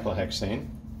use cyclohexane.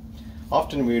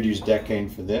 Often we would use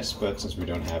decane for this, but since we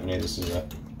don't have any, this is a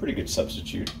pretty good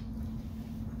substitute.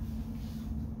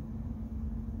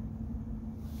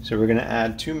 So we're going to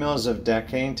add 2 mils of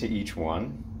decane to each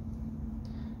one.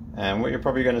 And what you're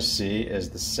probably going to see is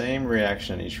the same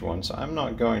reaction in each one. So I'm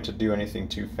not going to do anything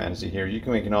too fancy here. You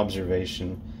can make an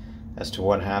observation as to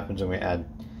what happens when we add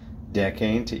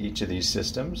decane to each of these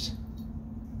systems.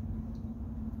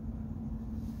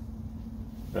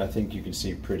 But I think you can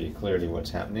see pretty clearly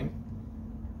what's happening.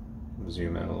 I'll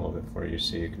zoom in a little bit for you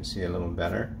so you can see a little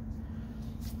better.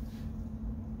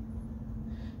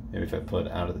 Maybe if I pull it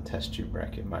out of the test tube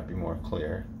bracket, it might be more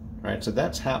clear. Right, so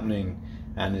that's happening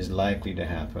and is likely to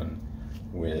happen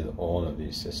with all of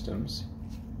these systems.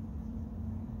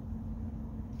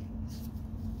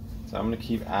 So I'm going to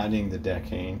keep adding the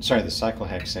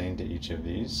cyclohexane to each of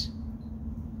these.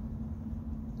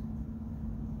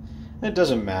 And it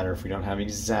doesn't matter if we don't have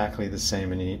exactly the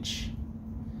same in each.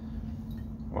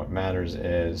 What matters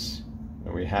is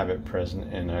that we have it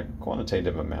present in a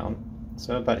quantitative amount,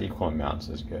 so about equal amounts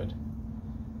is good.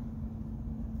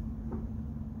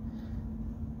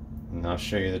 And I'll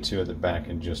show you the two at the back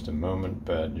in just a moment,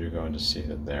 but you're going to see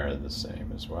that they're the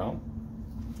same as well.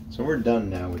 So we're done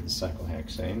now with the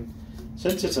cyclohexane.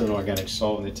 Since it's an organic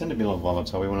solvent, they tend to be a little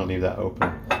volatile. We want to leave that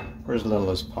open for as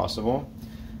little as possible.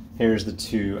 Here's the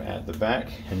two at the back,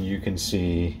 and you can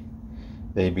see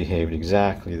they behaved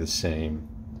exactly the same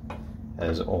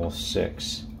as all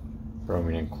 6,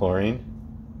 bromine and chlorine,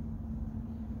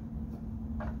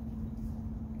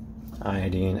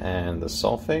 iodine and the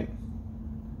sulfate,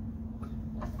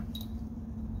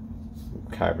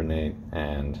 carbonate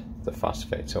and the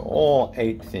phosphate. So all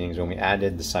 8 things, when we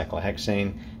added the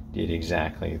cyclohexane, did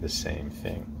exactly the same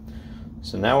thing.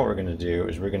 So now what we're going to do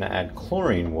is we're going to add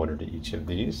chlorine water to each of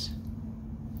these.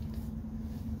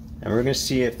 And we're going to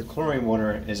see if the chlorine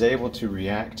water is able to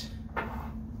react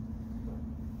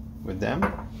with them.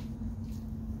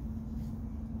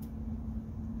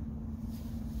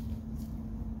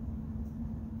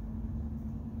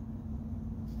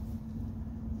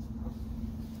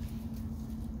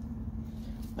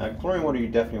 Now, chlorine water you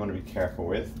definitely want to be careful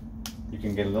with. You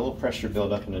can get a little pressure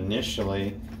buildup, and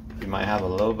initially you might have a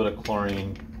little bit of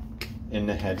chlorine in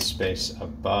the headspace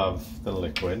above the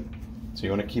liquid. So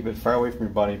you want to keep it far away from your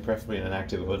body, preferably in an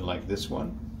active hood like this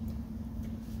one.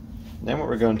 Then what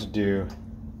we're going to do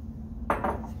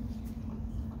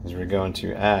is we're going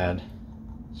to add,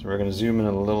 so we're going to zoom in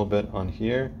a little bit on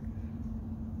here.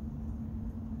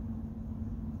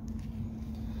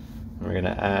 And we're going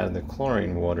to add the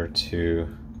chlorine water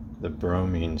to the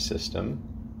bromine system.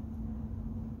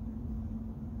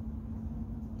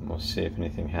 And we'll see if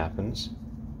anything happens.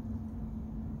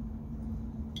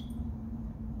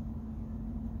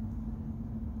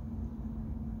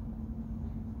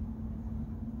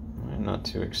 Not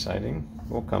too exciting.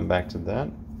 We'll come back to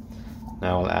that.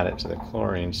 Now we'll add it to the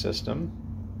chlorine system.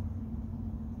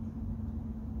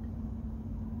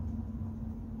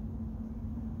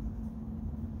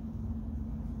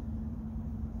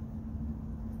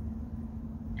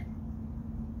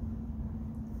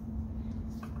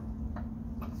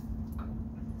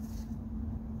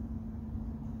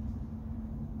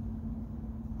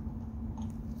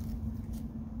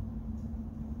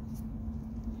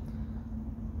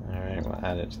 We'll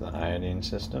add it to the iodine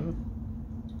system.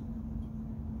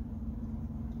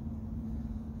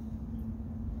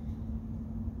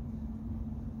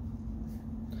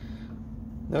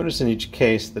 Notice in each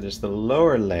case that it's the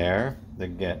lower layer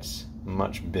that gets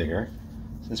much bigger.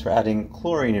 Since we're adding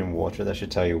chlorine in water, that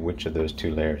should tell you which of those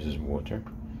 2 layers is water.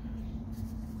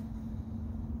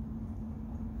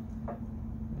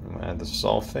 We'll add the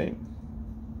sulfate.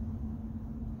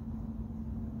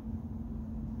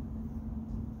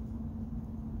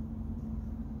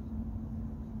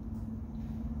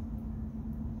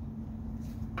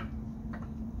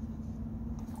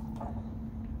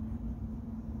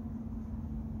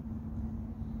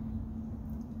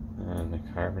 And the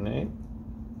carbonate.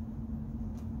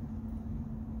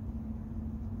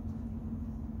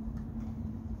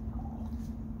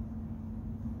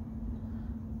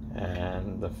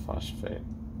 And the phosphate.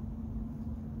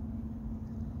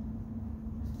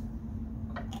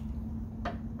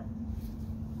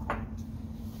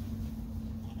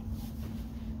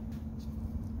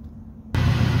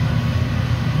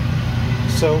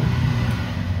 So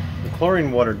the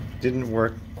chlorine water didn't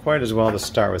work quite as well to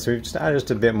start with, so we've just added just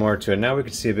a bit more to it. Now we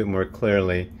can see a bit more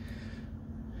clearly.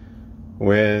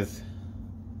 With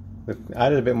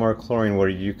added a bit more chlorine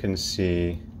water, you can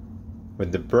see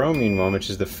with the bromine one, which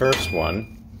is the first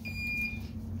one,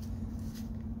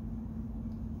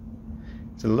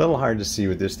 it's a little hard to see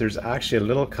with this. There's actually a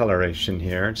little coloration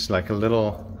here. It's like a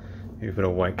little, if you put a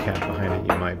white cap behind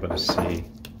it, you might be able to see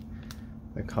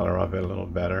the color of it a little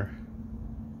better.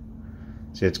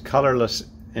 See, it's colorless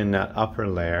in that upper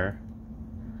layer.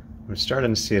 I'm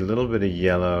starting to see a little bit of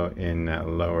yellow in that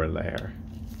lower layer.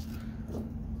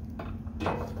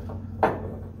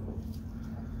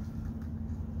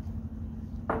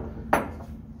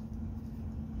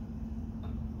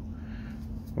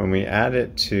 When we add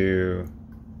it to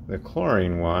the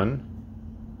chlorine one,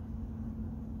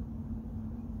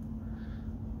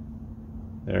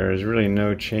 there is really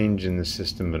no change in the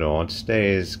system at all. It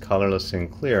stays colorless and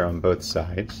clear on both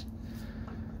sides.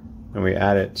 And we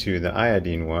add it to the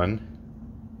iodine one,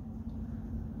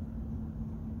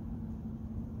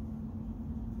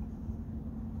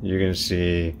 you're going to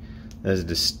see there's a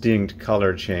distinct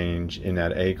color change in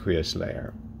that aqueous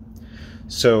layer.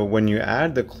 So when you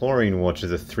add the chlorine water to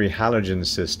the 3 halogen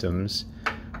systems,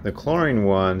 the chlorine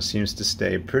one seems to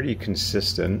stay pretty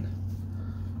consistent.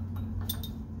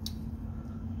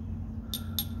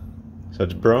 So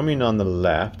it's bromine on the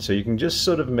left, so you can just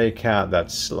sort of make out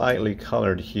that slightly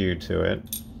colored hue to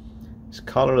it. It's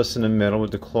colorless in the middle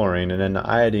with the chlorine, and then the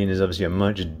iodine is obviously a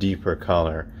much deeper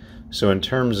color. So in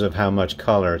terms of how much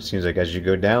color, it seems like as you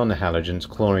go down the halogens,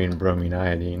 chlorine, bromine,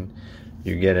 iodine,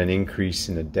 you get an increase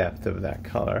in the depth of that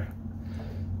color.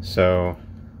 So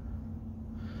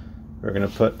we're going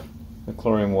to put the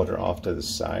chlorine water off to the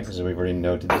side because we've already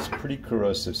noted it's pretty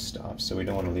corrosive stuff, so we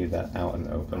don't want to leave that out in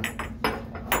the open.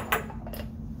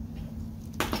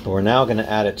 But we're now going to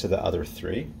add it to the other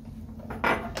three.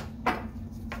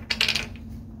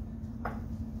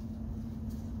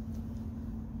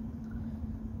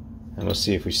 And we'll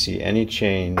see if we see any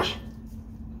change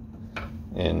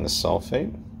in the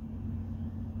sulfate.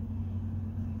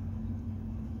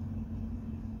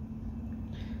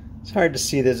 It's hard to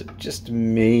see, there's just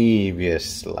maybe a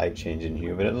slight change in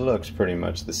hue, but it looks pretty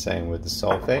much the same with the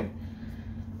sulfate,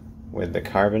 with the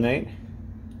carbonate.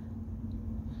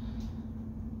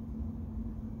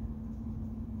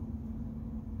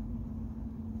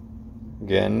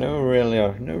 Again, no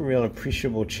real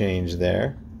appreciable change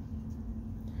there.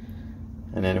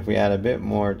 And then if we add a bit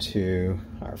more to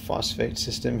our phosphate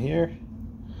system here,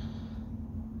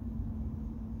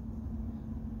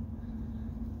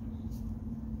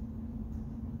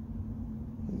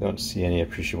 don't see any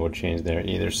appreciable change there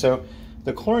either. So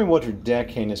the chlorine water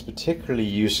decane is particularly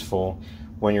useful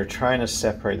when you're trying to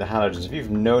separate the halogens. If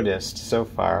you've noticed so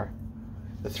far,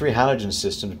 the three halogen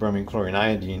systems, bromine, chlorine,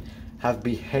 iodine, have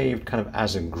behaved kind of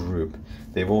as a group.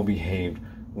 They've all behaved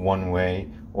one way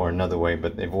or another way,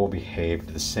 but they've all behaved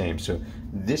the same. So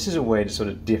this is a way to sort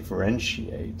of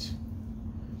differentiate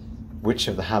which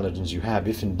of the halogens you have,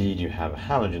 if indeed you have a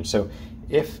halogen. So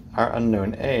if our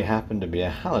unknown A happened to be a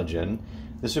halogen,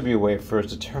 this would be a way for us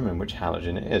to determine which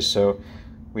halogen it is. So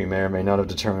we may or may not have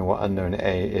determined what unknown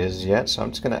A is yet, so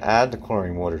I'm just going to add the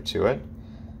chlorine water to it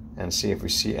and see if we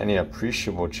see any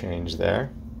appreciable change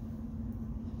there.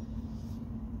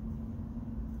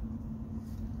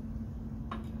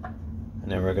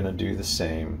 And then we're going to do the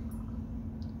same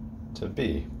to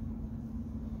B.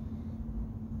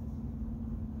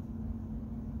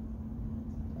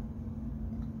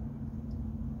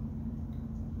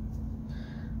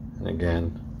 And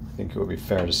again, I think it would be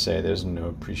fair to say there's no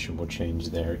appreciable change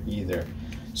there either.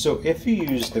 So if you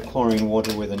use the chlorine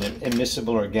water with an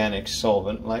immiscible organic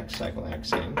solvent like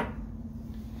cyclohexane,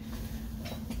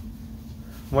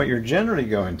 what you're generally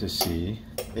going to see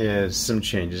is some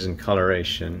changes in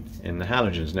coloration in the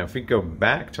halogens. Now if we go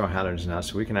back to our halogens now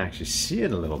so we can actually see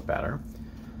it a little better,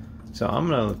 so I'm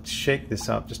going to shake this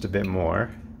up just a bit more,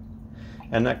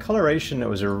 and that coloration that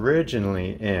was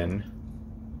originally in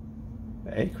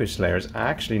the aqueous layer is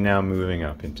actually now moving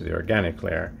up into the organic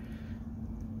layer.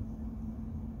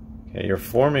 Okay, you're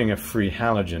forming a free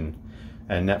halogen,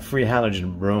 and that free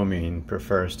halogen, bromine,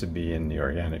 prefers to be in the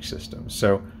organic system.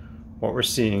 So what we're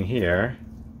seeing here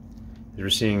is we're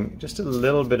seeing just a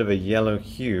little bit of a yellow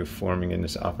hue forming in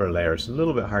this upper layer. It's a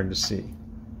little bit hard to see.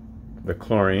 The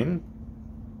chlorine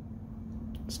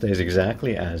stays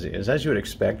exactly as is. As you would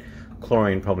expect,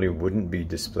 chlorine probably wouldn't be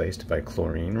displaced by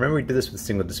chlorine. Remember we did this with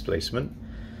single displacement?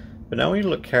 But now when you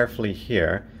look carefully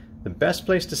here, the best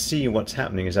place to see what's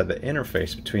happening is at the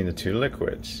interface between the two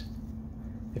liquids.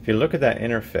 If you look at that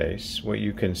interface, what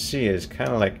you can see is kind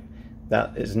of like,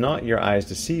 that is not your eyes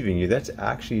deceiving you, that's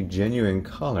actually genuine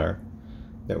color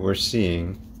that we're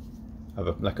seeing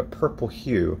of like a purple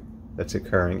hue that's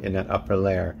occurring in that upper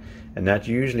layer. And that's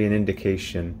usually an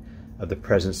indication of the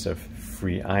presence of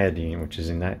free iodine, which is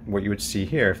in that what you would see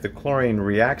here. If the chlorine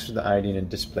reacts with the iodine and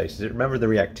displaces it, remember the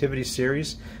reactivity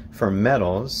series for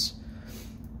metals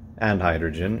and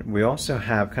hydrogen, we also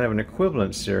have kind of an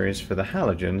equivalent series for the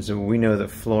halogens. And we know that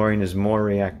fluorine is more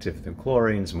reactive than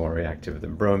chlorine, is more reactive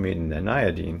than bromine and then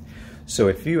iodine. So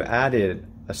if you added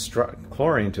a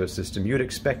chlorine to a system, you'd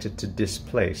expect it to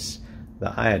displace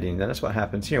the iodine. And that's what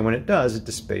happens here. When it does, it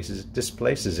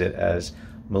displaces it as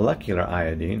molecular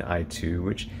iodine, I2,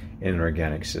 which in an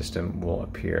organic system will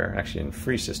appear, actually in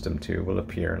free system too, will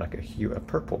appear like a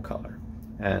purple color.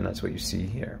 And that's what you see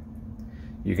here.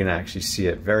 You can actually see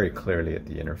it very clearly at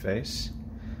the interface,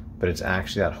 but it's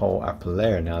actually that whole upper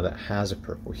layer now that has a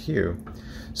purple hue.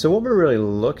 So what we're really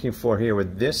looking for here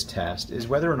with this test is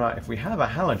whether or not, if we have a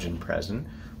halogen present,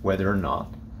 whether or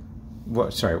not,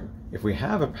 if we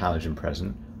have a halogen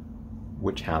present,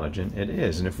 which halogen it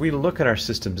is. And if we look at our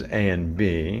systems A and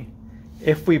B,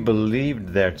 if we believed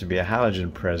there to be a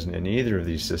halogen present in either of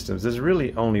these systems, there's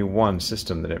really only one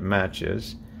system that it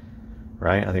matches,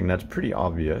 right? I think that's pretty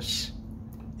obvious.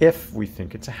 If we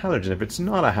think it's a halogen. If it's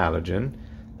not a halogen,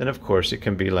 then of course it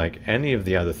can be like any of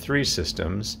the other three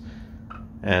systems,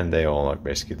 and they all look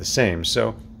basically the same.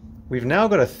 So we've now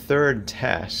got a third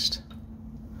test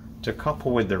to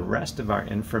couple with the rest of our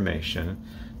information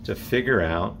to figure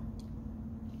out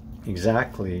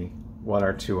exactly what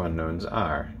our two unknowns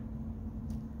are.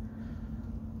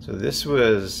 So this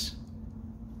was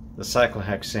the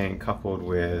cyclohexane coupled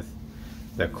with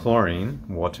the chlorine,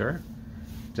 water,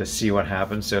 to see what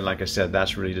happens. So like I said,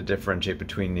 that's really to differentiate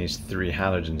between these three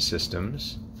halogen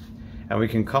systems. And we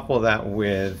can couple that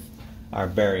with our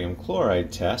barium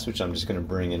chloride test, which I'm just going to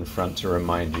bring in front to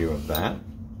remind you of that.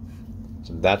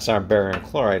 So that's our barium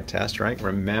chloride test, right?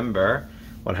 Remember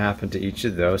what happened to each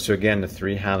of those. So again, the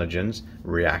three halogens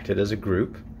reacted as a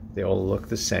group. They all look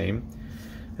the same.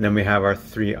 And then we have our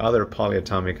three other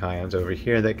polyatomic ions over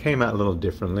here that came out a little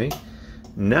differently.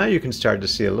 Now you can start to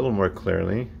see a little more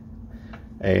clearly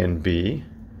A and B.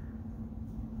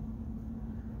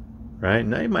 Right?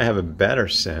 Now you might have a better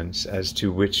sense as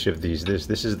to which of these.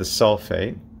 This is the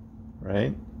sulfate,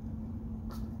 right?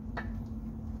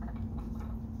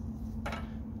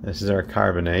 This is our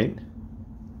carbonate.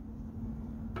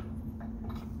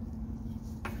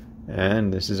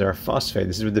 And this is our phosphate.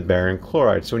 This is with the barium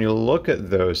chloride. So when you look at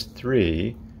those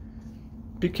three,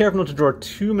 be careful not to draw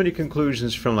too many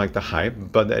conclusions from like the hype,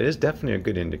 but that is definitely a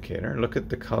good indicator. Look at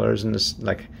the colors and this,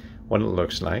 like what it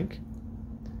looks like.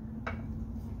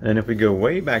 And if we go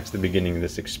way back to the beginning of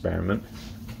this experiment,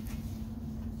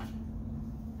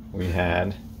 we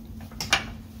had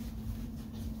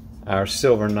our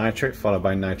silver nitrate followed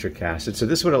by nitric acid. So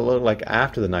this is what it looked like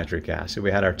after the nitric acid.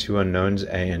 We had our two unknowns,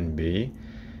 A and B.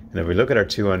 And if we look at our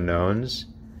two unknowns,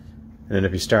 and then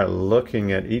if you start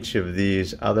looking at each of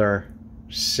these other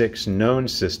 6 known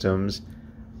systems,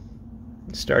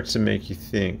 it starts to make you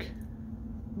think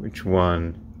which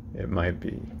one it might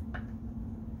be.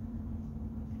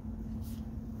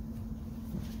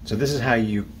 So this is how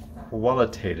you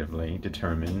qualitatively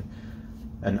determine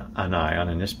an ion,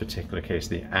 in this particular case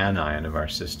the anion of our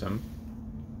system.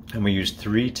 And we used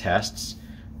 3 tests.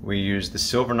 We used the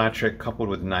silver nitrate coupled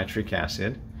with nitric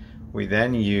acid. We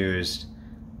then used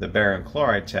the barium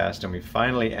chloride test, and we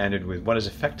finally ended with what is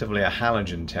effectively a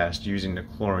halogen test using the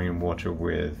chlorine water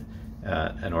with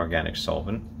an organic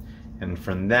solvent. And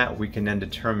from that we can then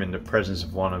determine the presence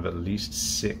of one of at least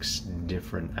 6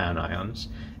 different anions.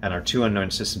 And our two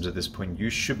unknown systems at this point, you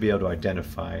should be able to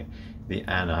identify the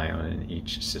anion in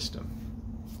each system.